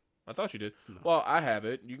 Oh, I thought you did. No. Well, I have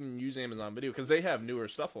it. You can use Amazon Video because they have newer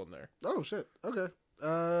stuff on there. Oh shit. Okay.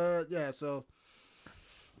 Yeah. So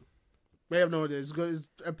we have no idea. It's good. It's,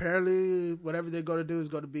 apparently, whatever they're going to do is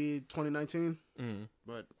going to be 2019. Mm.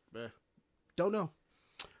 But don't know.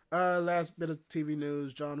 Last bit of TV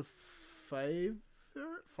news: Jon Favreau.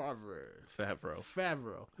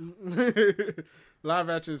 Live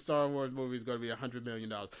action Star Wars movie is going to be $100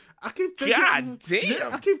 million. I keep thinking, God damn! Yeah,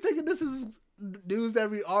 I keep thinking this is news that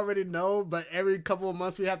we already know, but every couple of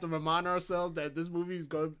months we have to remind ourselves that this movie is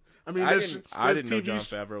going. I mean, I this didn't know TV Jon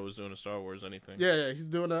Favreau was doing a Star Wars anything. Yeah, he's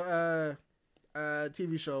doing a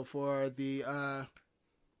TV show for the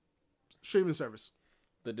streaming service.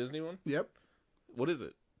 The Disney one? Yep. What is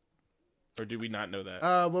it? Or do we not know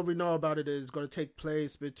that? What we know about it is going to take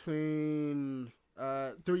place between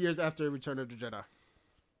 3 years after Return of the Jedi.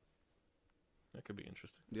 That could be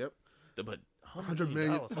interesting. Yep. But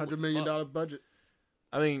 $100 million budget.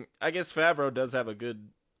 I mean, I guess Favreau does have a good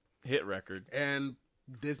hit record. And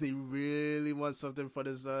Disney really wants something for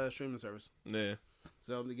this streaming service. Yeah.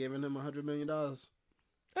 So they're giving him $100 million.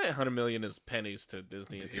 Hey, $100 million is pennies to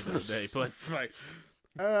Disney at the end of the day. But right.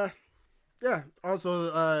 Yeah.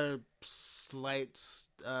 Also, slight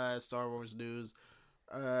Star Wars news.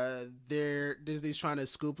 Disney's trying to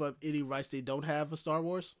scoop up any rights they don't have of Star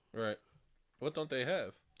Wars. Right. What don't they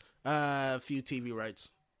have? A few TV rights.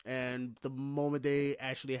 And the moment they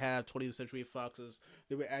actually have 20th Century Fox's,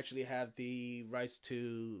 they would actually have the rights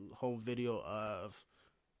to home video of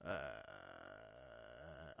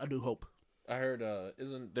A New Hope. I heard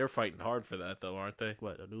they're fighting hard for that though, aren't they?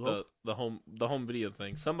 What, A New Hope? The home video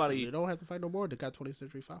thing. Somebody They don't have to fight no more. They got 20th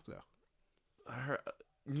Century Fox now. I heard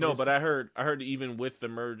no, but I heard even with the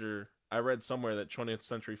merger, I read somewhere that 20th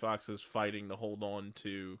Century Fox is fighting to hold on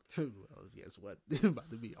to. Well, guess what?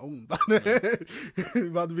 About to be owned by 20th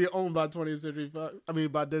Century Fox. I mean,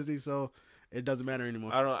 by Disney, so it doesn't matter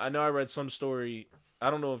anymore. I know I read some story. I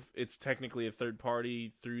don't know if it's technically a third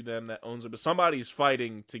party through them that owns it, but somebody's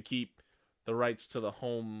fighting to keep the rights to the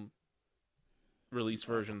home release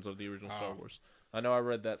versions of the original Star Wars. I know I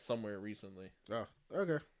read that somewhere recently. Oh,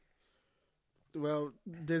 okay. Well,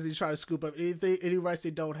 Disney's trying to scoop up any rights they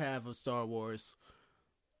don't have of Star Wars.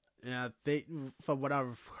 And from what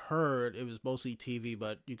I've heard, it was mostly TV,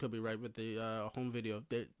 but you could be right with the home video.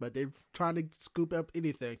 But they're trying to scoop up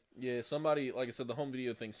anything. Yeah, somebody, like I said, the home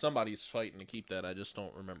video thing, somebody's fighting to keep that. I just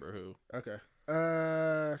don't remember who. Okay.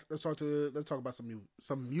 Let's talk about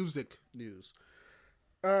some music news.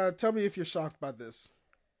 Tell me if you're shocked by this.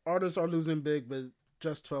 Artists are losing big, but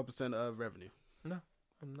just 12% of revenue. No.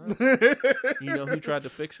 I'm not. You know who tried to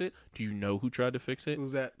fix it? Do you know who tried to fix it?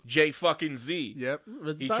 Who's that? J-fucking-Z. Yep.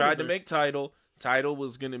 He tried to make Tidal. Tidal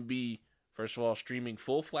was going to be, first of all, streaming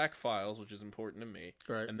full FLAC files, which is important to me.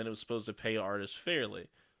 Right. And then it was supposed to pay artists fairly.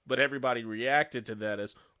 But everybody reacted to that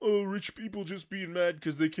as, oh, rich people just being mad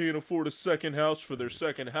because they can't afford a second house for their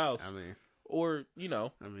second house. I mean... Or,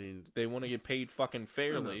 they want to get paid fucking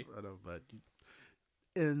fairly. I know, but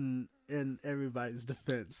in everybody's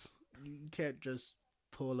defense, you can't just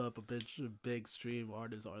pull up a bunch of big stream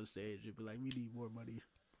artists on stage and be like, we need more money.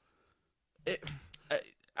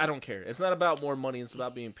 I don't care. It's not about more money. It's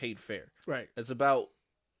about being paid fair. Right. It's about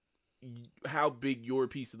how big your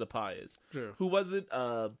piece of the pie is. True. Who was it?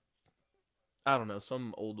 I don't know.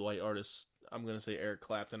 Some old white artist. I'm going to say Eric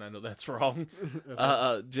Clapton. I know that's wrong.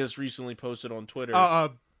 Okay. Just recently posted on Twitter.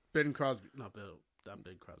 Ben Crosby. Not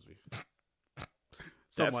Ben Crosby.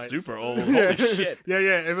 That's super old. Holy shit.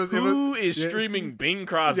 Yeah. Who is streaming Bing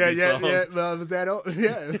Crosby songs? Yeah. Was that old?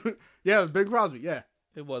 Yeah. Yeah, it was Ben Crosby. Yeah.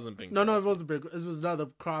 It wasn't Bing Crosby. No, it wasn't Bing. It was another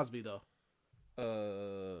Crosby, though.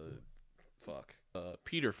 Fuck.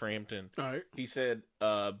 Peter Frampton. All right. He said,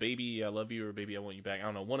 Baby, I Love You or Baby, I Want You Back. I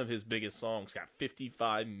don't know. One of his biggest songs got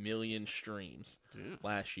 55 million streams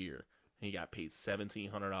last year. And he got paid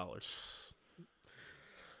 $1,700.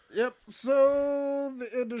 Yep. So the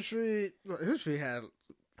industry had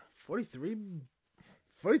 43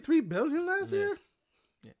 billion last year.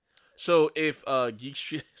 Yeah. So if Geek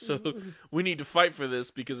Street, we need to fight for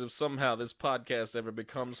this because if somehow this podcast ever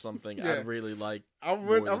becomes something, I'd really like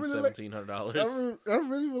more than $1,700. I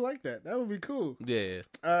really would like that. That would be cool. Yeah.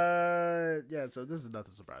 Yeah. So this is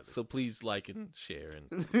nothing surprising. So please like and share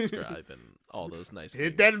and subscribe and all those nice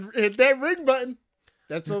things. Hit that ring button.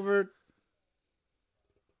 That's over.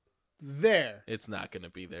 There. It's not going to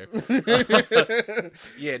be there.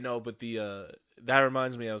 Yeah, no, but that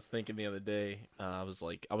reminds me, I was thinking the other day, I was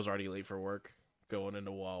already late for work, going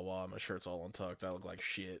into Wawa, my shirt's all untucked, I look like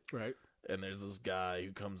shit. Right. And there's this guy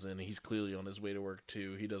who comes in, and he's clearly on his way to work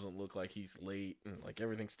too. He doesn't look like he's late, and like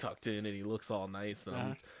everything's tucked in, and he looks all nice. And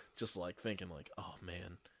I'm just like thinking, like, oh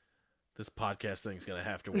man, this podcast thing's gonna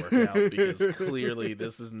have to work out because clearly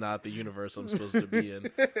this is not the universe I'm supposed to be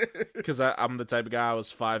in. Because I'm the type of guy I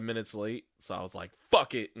was 5 minutes late, so I was like,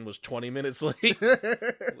 fuck it, and was 20 minutes late.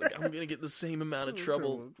 Like I'm gonna get the same amount of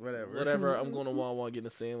trouble. Whatever. I'm going to Wawa getting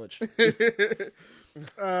a sandwich.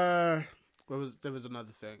 There was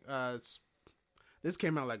another thing. This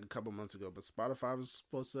came out like a couple months ago, but Spotify was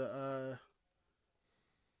supposed to.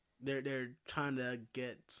 They're trying to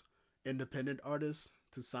get independent artists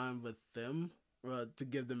to sign with them, to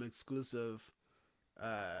give them exclusive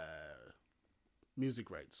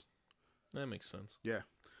music rights. That makes sense. Yeah,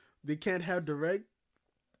 they can't have direct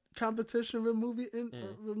competition with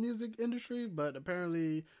with music industry, but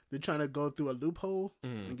apparently they're trying to go through a loophole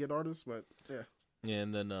and get artists. But yeah. Yeah,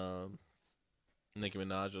 and then Nicki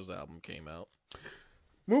Minaj's album came out.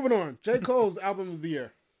 Moving on, J. Cole's album of the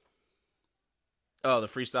year. Oh, the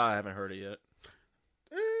freestyle, I haven't heard it yet.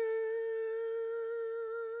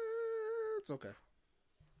 It's okay.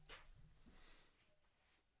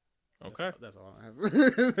 Okay. That's all I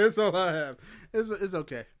have. That's all I have. It's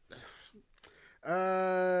okay.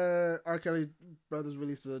 R. Kelly brothers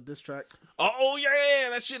released a diss track. Oh yeah,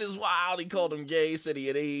 that shit is wild. He called him gay, said he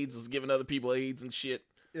had AIDS, was giving other people AIDS and shit.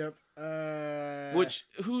 Yep. Which,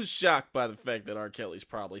 who's shocked by the fact that R. Kelly's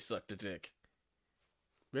probably sucked a dick?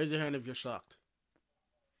 Raise your hand if you're shocked.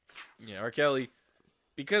 Yeah, R. Kelly,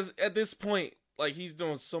 because at this point, like, he's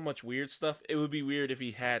doing so much weird stuff, it would be weird if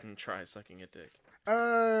he hadn't tried sucking a dick.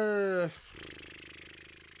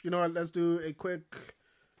 You know what? Let's do a quick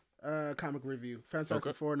comic review.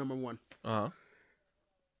 Fantastic Four #1. Uh-huh.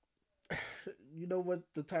 You know what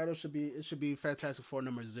the title should be? It should be Fantastic Four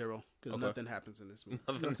 #0 because nothing happens in this movie.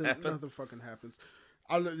 Nothing fucking happens.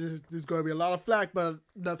 There's going to be a lot of flack, but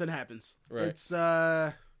nothing happens. Right. It's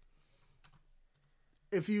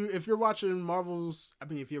if you're watching Marvel's,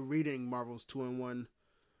 if you're reading Marvel's 2-in-1,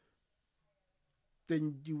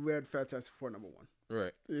 then you read Fantastic Four #1.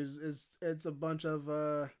 Right. It's a bunch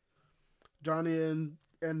of Johnny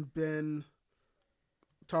and Ben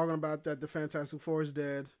talking about that the Fantastic Four is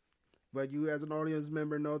dead, but you as an audience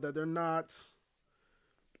member know that they're not.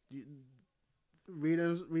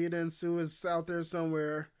 Rita and Sue is out there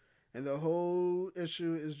somewhere, and the whole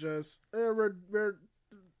issue is just they're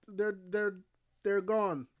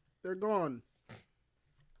gone. They're gone.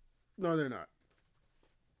 No, they're not.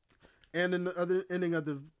 And in the other ending of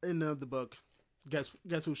the book, guess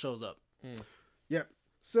who shows up? Yep.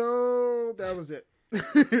 So that was it.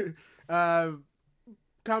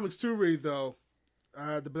 Comics to read though.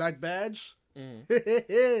 The Black Badge. What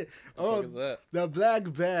the fuck is that? The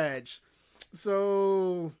Black Badge.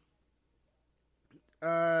 So,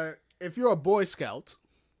 if you're a Boy Scout,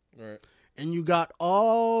 right, and you got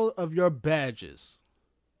all of your badges,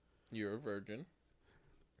 you're a virgin.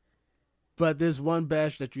 But there's one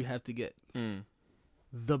badge that you have to get.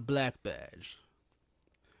 The Black Badge.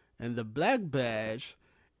 And the Black Badge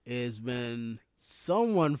is when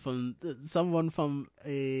someone from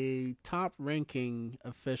a top ranking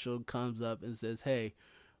official comes up and says, "Hey,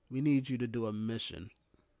 we need you to do a mission."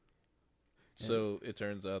 So it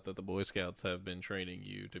turns out that the Boy Scouts have been training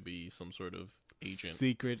you to be some sort of agent.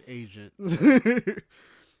 Secret agent.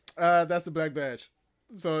 That's the Black Badge.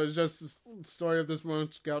 So it's just the story of this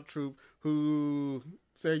one scout troop who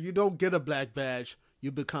say you don't get a Black Badge,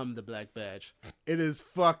 you become the Black Badge. It is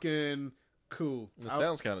fucking cool. It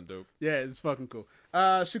sounds kind of dope. Yeah, it's fucking cool.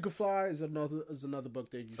 She Could Fly is another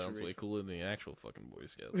book that you sounds should read. way cooler than the actual fucking Boy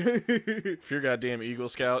Scouts. If you're a goddamn Eagle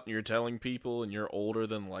Scout and you're telling people and you're older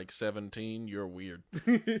than like 17, you're weird.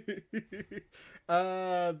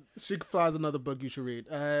 She Could Fly is another book you should read.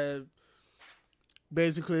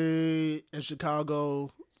 Basically, in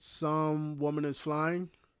Chicago, some woman is flying,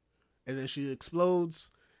 and then she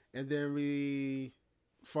explodes, and then we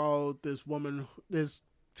follow this woman, this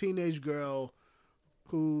teenage girl,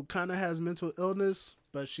 who kind of has mental illness,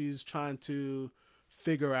 but she's trying to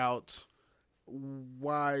figure out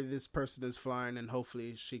why this person is flying, and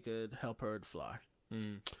hopefully she could help her to fly.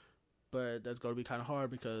 But that's going to be kind of hard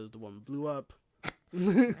because the woman blew up.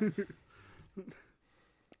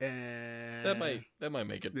 And that might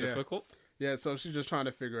make it difficult. Yeah, so she's just trying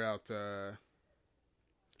to figure out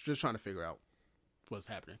what's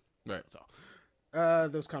happening. Right. So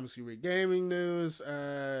those comics you read. Gaming news.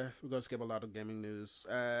 We're gonna skip a lot of gaming news.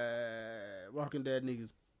 Walking Dead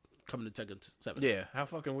niggas coming to Tekken 7. Yeah, how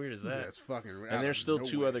fucking weird is that? Yeah, it's fucking weird. And there's still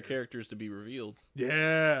two other characters to be revealed.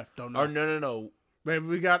 Yeah. Don't know. Or no. Maybe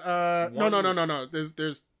we got no.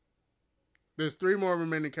 There's There's 3 more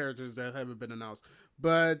remaining characters that haven't been announced.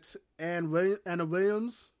 But Anna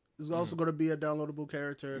Williams is also going to be a downloadable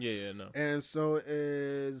character. Yeah, no. And so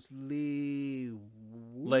is Lei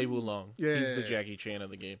Wulong. Yeah. He's the Jackie Chan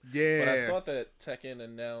of the game. Yeah. But I thought that Tekken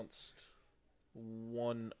announced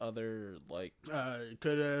one other, like,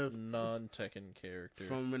 could have non-Tekken character.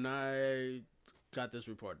 from when I got this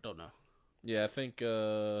report. Don't know. Yeah, I think,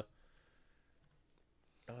 I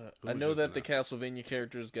was know just that the announced? Castlevania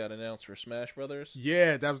characters got announced for Smash Brothers.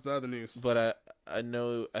 Yeah, that was the other news. But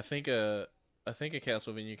I think a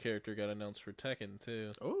Castlevania character got announced for Tekken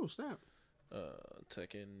too. Oh, snap.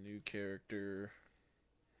 Tekken new character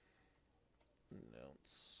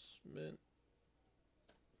announcement.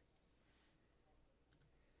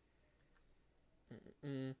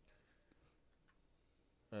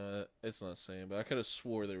 It's not saying, but I could have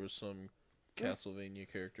swore there was some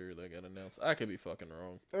Castlevania character that got announced. I could be fucking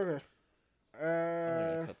wrong. Okay. I'm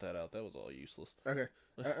gonna cut that out. That was all useless. Okay.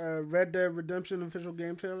 Red Dead Redemption official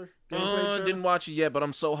game trailer? Gameplay I trailer? didn't watch it yet, but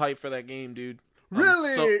I'm so hyped for that game, dude.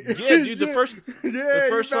 Really? Yeah, dude. The first you're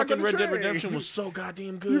first back on fucking the Red Dead train. Redemption was so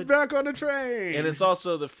goddamn You're good. back on the train. And it's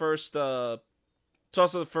also the first. It's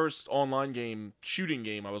also the first online shooting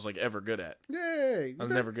game I was like ever good at. Yay. I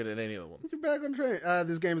was never good at any of them. You're back on the train.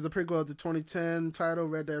 This game is a prequel to 2010 title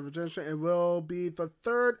Red Dead Redemption and will be the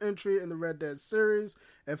 3rd entry in the Red Dead series.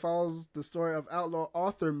 It follows the story of outlaw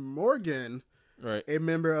Arthur Morgan, Right. a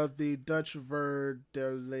member of the Dutch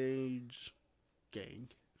Verdelage gang.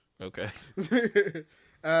 Okay.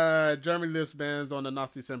 Germany lists bans on the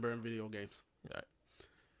Nazi symbol in video games. Right.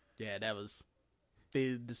 Yeah, that was...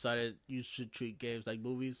 They decided you should treat games like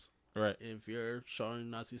movies. Right. If you're showing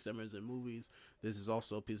Nazi symbols in movies, this is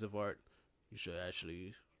also a piece of art. You should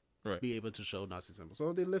actually be able to show Nazi symbols.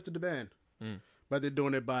 So they lifted the ban. But they're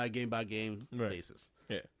doing it by game basis.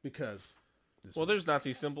 Yeah. Because... There's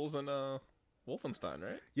Nazi symbols in Wolfenstein,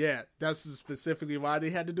 right? Yeah, that's specifically why they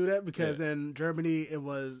had to do that. Because in Germany, it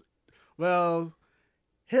was... Well,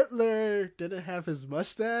 Hitler didn't have his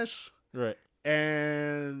mustache. Right.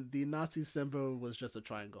 And the Nazi symbol was just a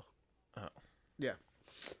triangle. Oh. Yeah.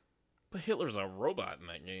 But Hitler's a robot in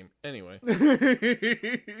that game. Anyway.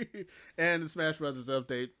 And the Smash Brothers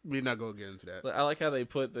update, we're not going to get into that. I like how they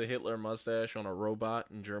put the Hitler mustache on a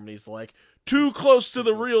robot, and Germany's like, too close to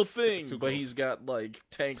the real thing. Too but close. he's got, like,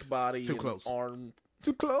 tank body Too and close. arm.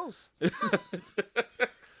 Too close.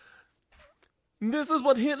 This is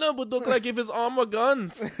what Hitler would look like if his arm were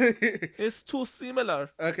guns. It's too similar.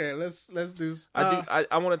 Okay, let's do...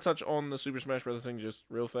 I want to touch on the Super Smash Bros. Thing just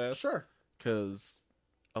real fast. Sure. Because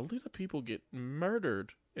a lot of people get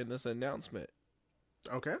murdered in this announcement.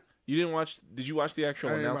 Okay. You didn't watch... Did you watch the actual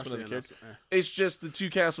I didn't announcement watch of the the character? announcement. It's just the 2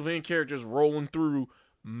 Castlevania characters rolling through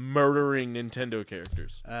murdering Nintendo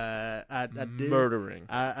characters. I did... Murdering.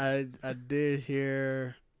 I did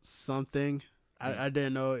hear something. I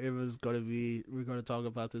didn't know it was going to be... We're going to talk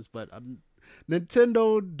about this, but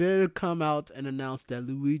Nintendo did come out and announce that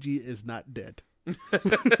Luigi is not dead.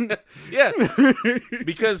 Yeah.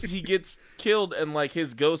 Because he gets killed and, like,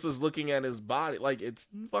 his ghost is looking at his body. Like, it's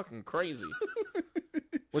fucking crazy.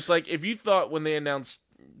 Which, like, if you thought when they announced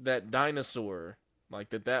that dinosaur, like,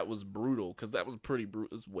 that was brutal, because that was pretty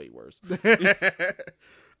brutal. It's way worse. Let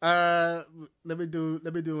me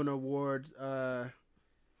do an award.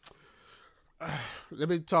 Let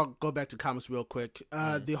me go back to comics real quick.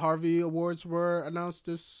 The Harvey Awards were announced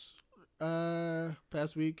this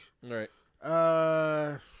past week. Right.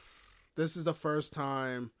 This is the first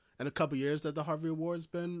time in a couple years that the Harvey Awards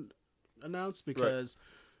been announced because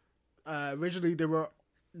originally they were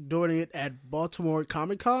doing it at Baltimore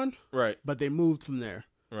Comic Con, Right. but they moved from there.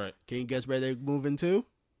 Right. Can you guess where they moving to?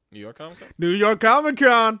 New York Comic Con? New York Comic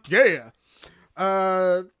Con. Yeah.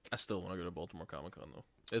 I still want to go to Baltimore Comic Con, though.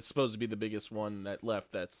 It's supposed to be the biggest one that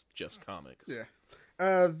left that's just comics. Yeah.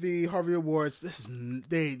 The Harvey Awards,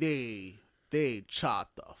 they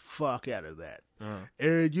chopped the fuck out of that.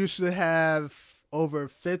 It used to have over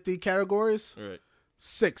 50 categories. Right.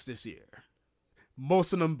 6 this year.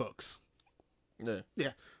 Most of them books. Yeah.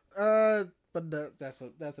 Yeah. But that's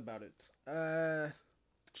about it.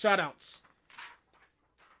 Shout outs.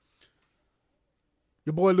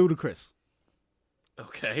 Your boy Ludacris.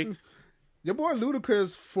 Okay. Your boy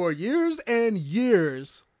Ludacris for years and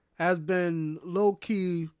years has been low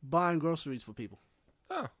key buying groceries for people.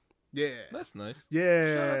 Oh. Yeah. That's nice.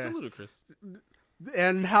 Yeah. Shout out to Ludacris.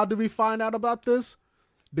 And how did we find out about this?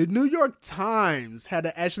 The New York Times had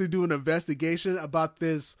to actually do an investigation about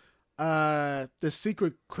this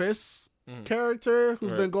secret Chris character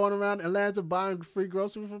who's been going around Atlanta buying free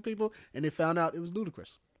groceries for people, and they found out it was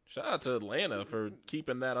Ludacris. Shout out to Atlanta for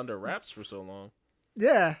keeping that under wraps for so long.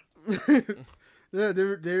 Yeah. Yeah,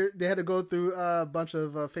 they had to go through a bunch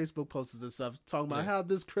of Facebook posts and stuff talking about how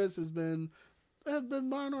this Chris has been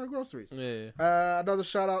buying our groceries. Yeah. Another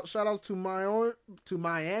shout outs to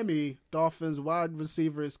Miami Dolphins wide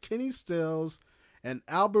receivers Kenny Stills and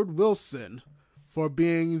Albert Wilson for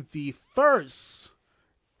being the first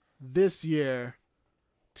this year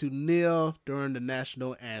to kneel during the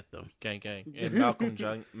national anthem. Gang. And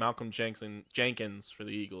Malcolm Jenkins for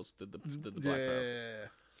the Eagles did the Black Dolphins.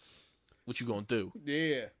 What you gonna do?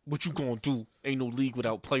 Yeah. What you gonna do? Ain't no league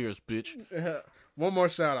without players, bitch. One more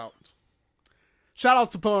shout out. Shout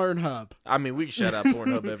outs to Pornhub. I mean, we can shout out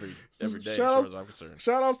Pornhub every day as far as I'm concerned.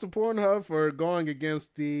 Shout outs to Pornhub for going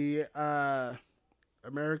against the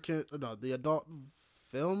the Adult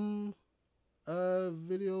Film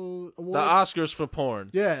Video Awards. The Oscars for porn.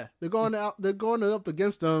 Yeah, they're going up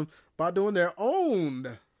against them by doing their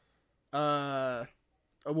own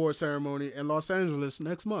award ceremony in Los Angeles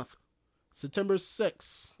next month, September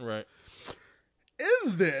 6th. Right.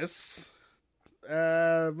 In this,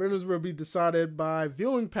 winners will be decided by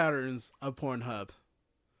viewing patterns of Pornhub.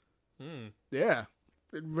 Yeah,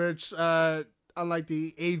 which unlike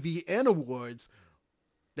the AVN Awards,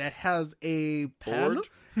 that has a panel,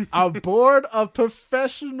 a board of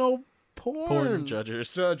professional porn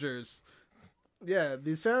judges. Yeah,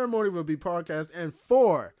 the ceremony will be broadcast in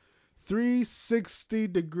 4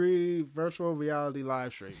 360-degree virtual reality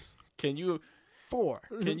live streams. Can you 4?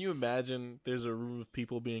 Can you imagine? There's a room of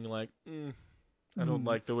people being like, "I don't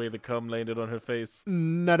like the way the cum landed on her face."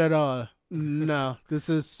 Not at all. No, this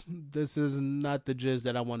is not the jizz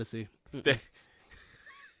that I want to see.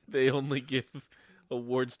 They only give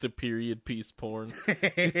awards to period piece porn.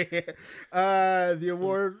 The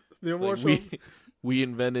award show. We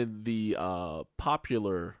invented the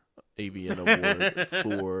popular AVN award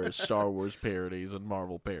for Star Wars parodies and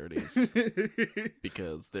Marvel parodies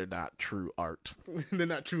because they're not true art. They're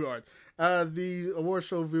not true art. The award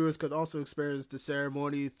show viewers could also experience the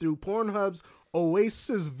ceremony through Pornhub's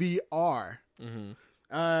Oasis VR. Mm-hmm.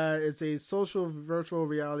 It's a social virtual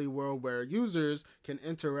reality world where users can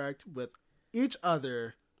interact with each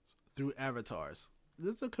other through avatars.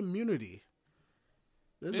 There's a community.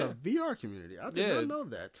 There's a VR community. I did not know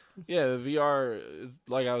that. Yeah, the VR,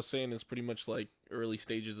 like I was saying, is pretty much like early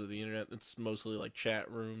stages of the internet. It's mostly like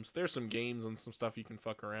chat rooms. There's some games and some stuff you can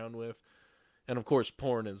fuck around with. And of course,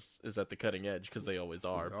 porn is at the cutting edge because they always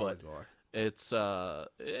are. It's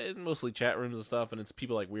mostly chat rooms and stuff, and it's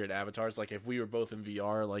people like weird avatars. Like if we were both in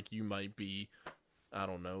VR, like you might be, I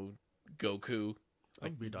don't know, Goku.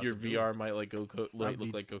 Like your VR might like look like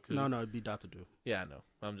Goku. No, it'd be Dr. Doom. Yeah, no,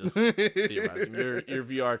 I'm just theorizing. Your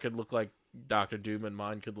VR could look like Dr. Doom, and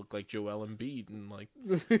mine could look like Joel Embiid, and like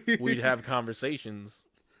we'd have conversations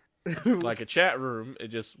like a chat room. It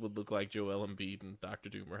just would look like Joel Embiid and Dr.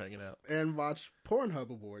 Doom were hanging out and watch Pornhub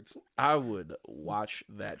awards. I would watch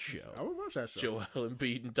that show. I would watch that show. Joel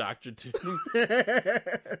Embiid and Dr. Doom.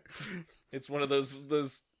 It's one of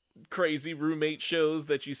those crazy roommate shows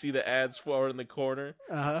that you see the ads for in the corner.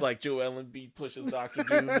 It's like Joel Embiid pushes Dr.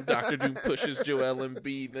 Doom and Dr. Doom pushes Joel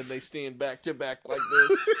Embiid, and then they stand back to back like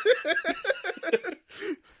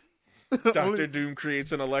this. Dr. Doom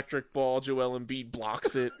creates an electric ball, Joel Embiid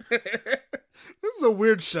blocks it. This is a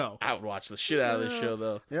weird show. I would watch the shit out of this show,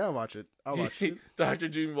 though. Yeah, I'll watch it. Dr.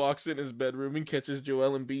 Doom walks in his bedroom and catches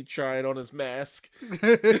Joel Embiid trying on his mask.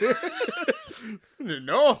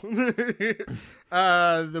 No. The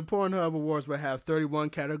Pornhub Awards will have 31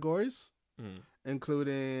 categories,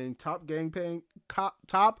 including top gangbang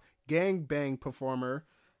performer,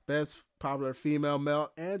 best popular female,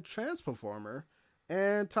 male, and trans performer,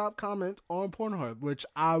 and top comment on Pornhub, which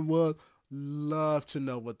I would love to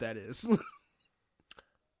know what that is.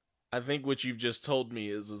 I think what you've just told me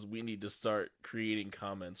is we need to start creating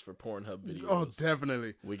comments for Pornhub videos. Oh,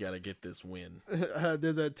 definitely. We got to get this win.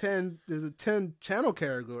 There's a 10 channel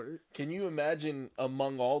category. Can you imagine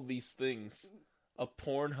among all these things a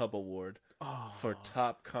Pornhub award for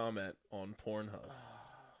top comment on Pornhub?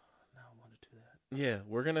 Now I want to do that. Yeah,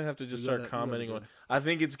 we're going to have to just start commenting on. I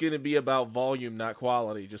think it's going to be about volume, not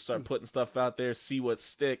quality. Just start putting stuff out there, see what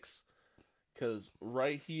sticks. Because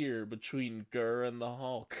right here between Gurr and the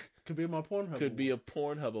Hulk could be my Pornhub. Could be a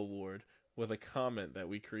Pornhub award with a comment that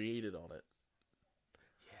we created on it.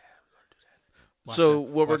 Yeah, we're gonna do that. So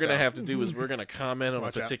what we're gonna have to do is we're gonna comment on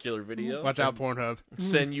a particular video. Watch out, Pornhub.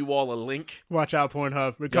 Send you all a link. Watch out,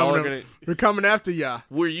 Pornhub. We're coming after ya.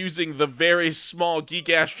 We're using the very small Geek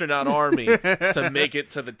Astronaut army to make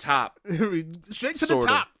it to the top. Straight to the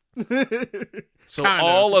top. So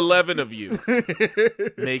all 11 of you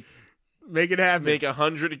make Make it happen. Make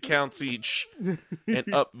 100 accounts each and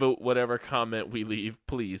upvote whatever comment we leave,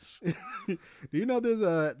 please. Do you know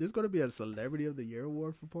there's going to be a Celebrity of the Year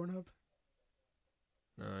award for Pornhub?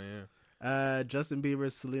 Oh, yeah. Justin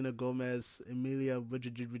Bieber, Selena Gomez, Emilia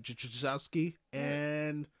Ratajkowski,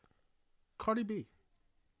 and Cardi B.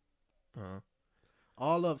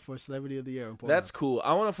 All up for Celebrity of the Year. That's cool.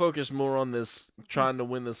 I want to focus more on this trying to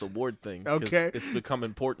win this award thing. Okay. It's become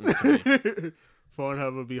important to me.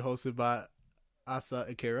 Pornhub will be hosted by Asa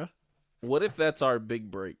Akira. What if that's our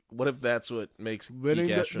big break? What if that's what makes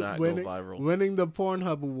Geek Astronaut go viral? Winning the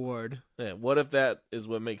Pornhub award. Yeah, what if that is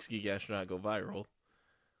what makes Geek Astronaut go viral?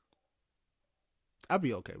 I'd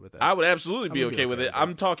be okay with that. I would absolutely be okay with it.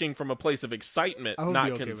 I'm talking from a place of excitement,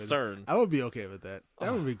 not concern. I would be okay with that.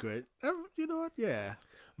 That would be great. You know what? Yeah.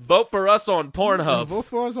 Vote for us on Pornhub. Vote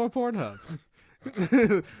for us on Pornhub.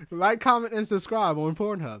 Like, comment, and subscribe on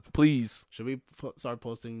Pornhub. Please. Should we start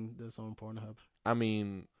posting this on Pornhub? I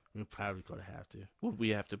mean, we're probably going to have to. We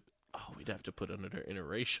have to. Oh, we'd have to put under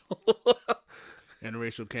interracial.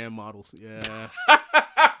 Interracial cam models. Yeah.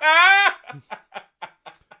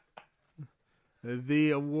 The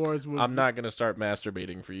awards will. I'm not going to start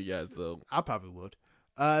masturbating for you guys, though. I probably would.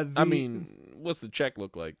 I mean, what's the check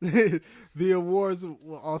look like? The awards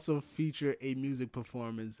will also feature a music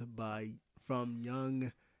performance from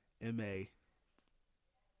Young M.A.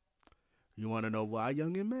 You want to know why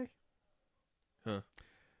Young M.A.? Huh.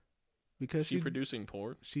 Because she's producing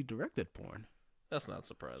porn? She directed porn. That's not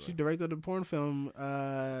surprising. She directed a porn film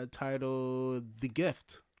titled The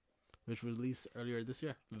Gift, which was released earlier this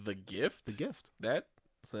year. The Gift? The Gift. That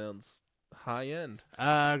sounds high end.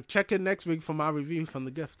 Check in next week for my review from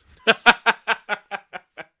The Gift.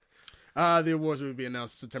 The awards will be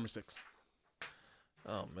announced September 6th.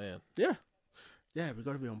 Oh, man. Yeah. Yeah, we're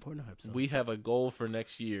going to be on Pornhub. So. We have a goal for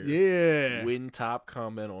next year. Yeah. Win top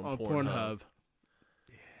comment on Pornhub.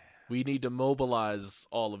 Yeah. We need to mobilize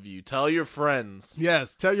all of you. Tell your friends.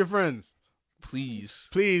 Yes, tell your friends. Please.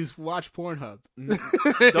 Please watch Pornhub.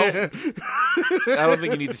 I don't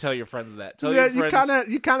think you need to tell your friends that. Tell your friends.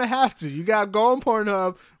 You kind of have to. You got to go on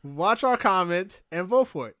Pornhub, watch our comment, and vote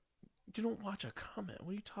for it. You don't watch a comment.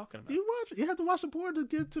 What are you talking about? You have to watch the porn to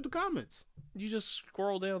get to the comments. You just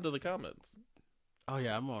scroll down to the comments. Oh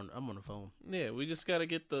yeah, I'm on the phone. Yeah, we just got to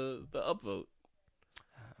get the upvote.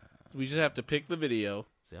 We just have to pick the video.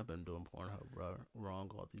 See, I've been doing Pornhub wrong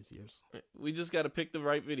all these years. We just got to pick the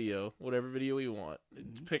right video, whatever video we want.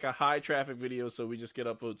 Pick a high traffic video so we just get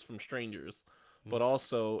upvotes from strangers, but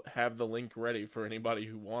also have the link ready for anybody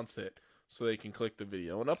who wants it so they can click the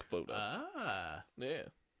video and upvote us. Yeah.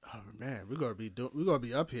 Oh man, we're gonna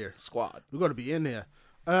be up here. Squad. We're gonna be in there.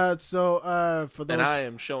 For those, and I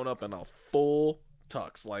am showing up in a full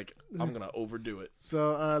tux, like I'm gonna overdo it.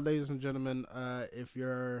 So, ladies and gentlemen, if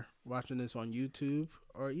you're watching this on YouTube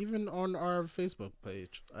or even on our Facebook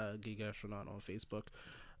page, Geek Astronaut on Facebook,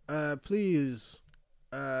 please,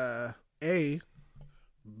 let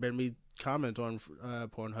me comment on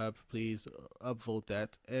Pornhub. Please upvote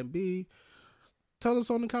that, and B, tell us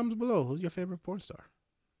on the comments below who's your favorite porn star.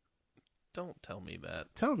 Don't tell me that.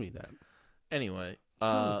 Tell me that. Anyway, tell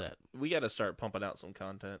us that. We got to start pumping out some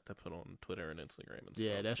content to put on Twitter and Instagram and stuff.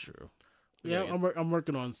 Yeah, that's true. Yeah, I'm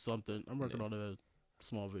working on something. I'm working on a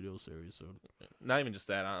small video series soon. Not even just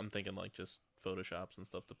that. I'm thinking like just Photoshops and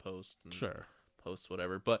stuff to post. And post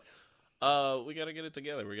whatever. But we got to get it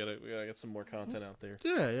together. We got to get some more content out there.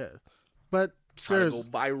 Yeah. But seriously,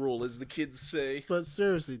 go viral, as the kids say. But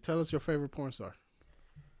seriously, tell us your favorite porn star.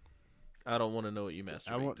 I don't want to know what you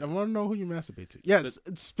masturbate to. I want to know who you masturbate to. Yes,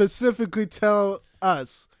 specifically tell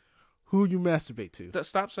us who you masturbate to.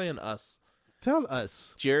 Stop saying us. Tell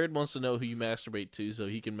us. Jared wants to know who you masturbate to so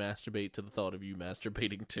he can masturbate to the thought of you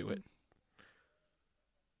masturbating to it.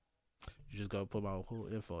 You just got to put my whole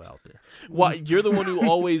info out there. Why? You're the one who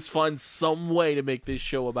always finds some way to make this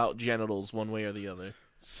show about genitals one way or the other.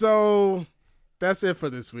 So, that's it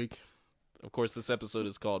for this week. Of course, this episode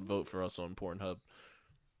is called Vote for Us on Pornhub.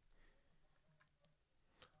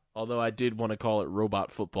 Although I did want to call it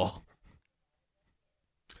Robot Football.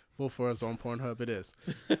 Vote for us on Pornhub, it is.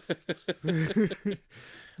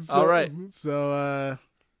 All right. So,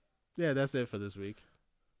 yeah, that's it for this week.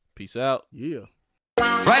 Peace out. Yeah.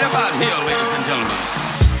 Right about here, ladies and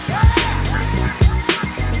gentlemen.